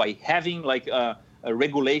people, by having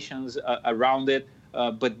regulations around it,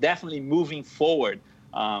 but definitely moving forward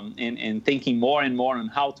and thinking more and more on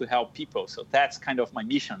how to help people. So that's kind of my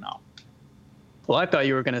mission now. Well, I thought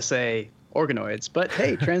you were going to say organoids, but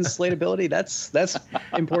hey, translatability, that's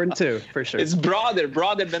important too, for sure. It's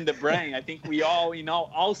broader than the brain. I think we all,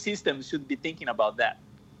 all systems should be thinking about that.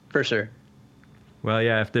 For sure. Well,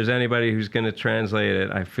 yeah, if there's anybody who's going to translate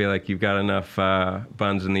it, I feel like you've got enough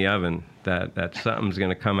buns in the oven that something's going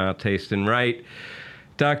to come out tasting right.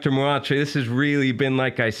 Dr. Muotri, this has really been,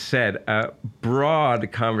 like I said, a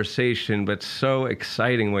broad conversation, but so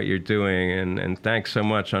exciting what you're doing. And thanks so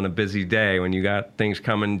much on a busy day when you got things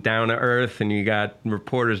coming down to earth and you got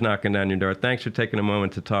reporters knocking down your door. Thanks for taking a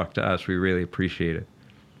moment to talk to us. We really appreciate it.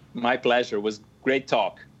 My pleasure. It was great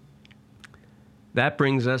talk. That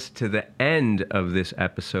brings us to the end of this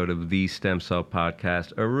episode of the Stem Cell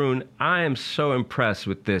Podcast. Arun, I am so impressed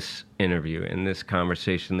with this interview and this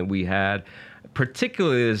conversation that we had.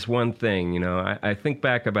 Particularly this one thing, I think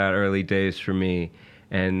back about early days for me,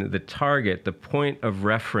 and the target, the point of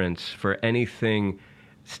reference for anything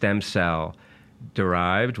stem cell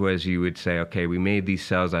derived was you would say, okay, we made these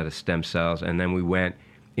cells out of stem cells, and then we went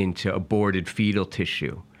into aborted fetal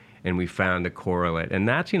tissue, and we found a correlate. And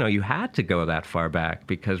that's, you had to go that far back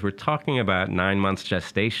because we're talking about 9 months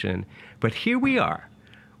gestation. But here we are,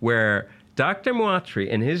 where Dr. Muotri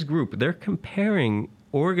and his group, they're comparing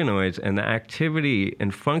organoids and the activity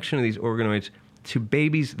and function of these organoids to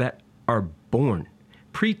babies that are born.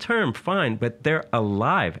 Preterm, fine, but they're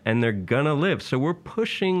alive and they're gonna live. So we're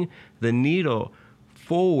pushing the needle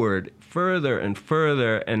forward further and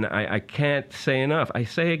further, and I can't say enough. I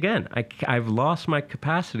say again, I've lost my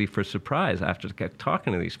capacity for surprise after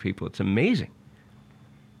talking to these people. It's amazing.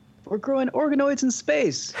 We're growing organoids in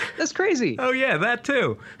space. That's crazy. Oh yeah, that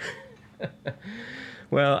too.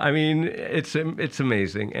 Well, I mean, it's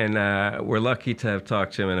amazing, and we're lucky to have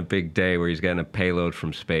talked to him on a big day where he's getting a payload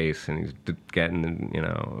from space, and he's getting,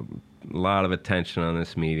 a lot of attention on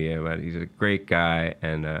this media. But he's a great guy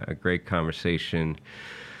and a great conversation.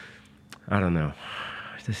 I don't know.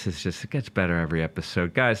 This is just, it gets better every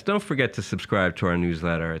episode. Guys, don't forget to subscribe to our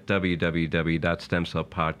newsletter at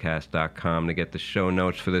www.stemcellpodcast.com to get the show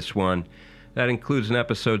notes for this one. That includes an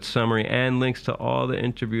episode summary and links to all the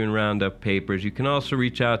interview and roundup papers. You can also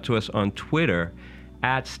reach out to us on Twitter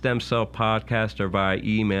at StemCellPodcast or via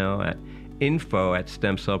email at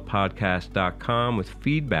info@stemcellpodcast.com with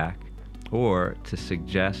feedback or to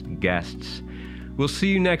suggest guests. We'll see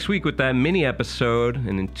you next week with that mini episode,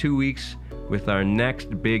 and in 2 weeks with our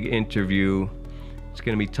next big interview. It's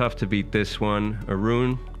going to be tough to beat this one.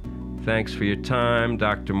 Arun, thanks for your time.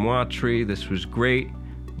 Dr. Muotri, this was great.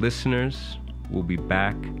 Listeners, we'll be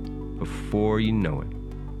back before you know it.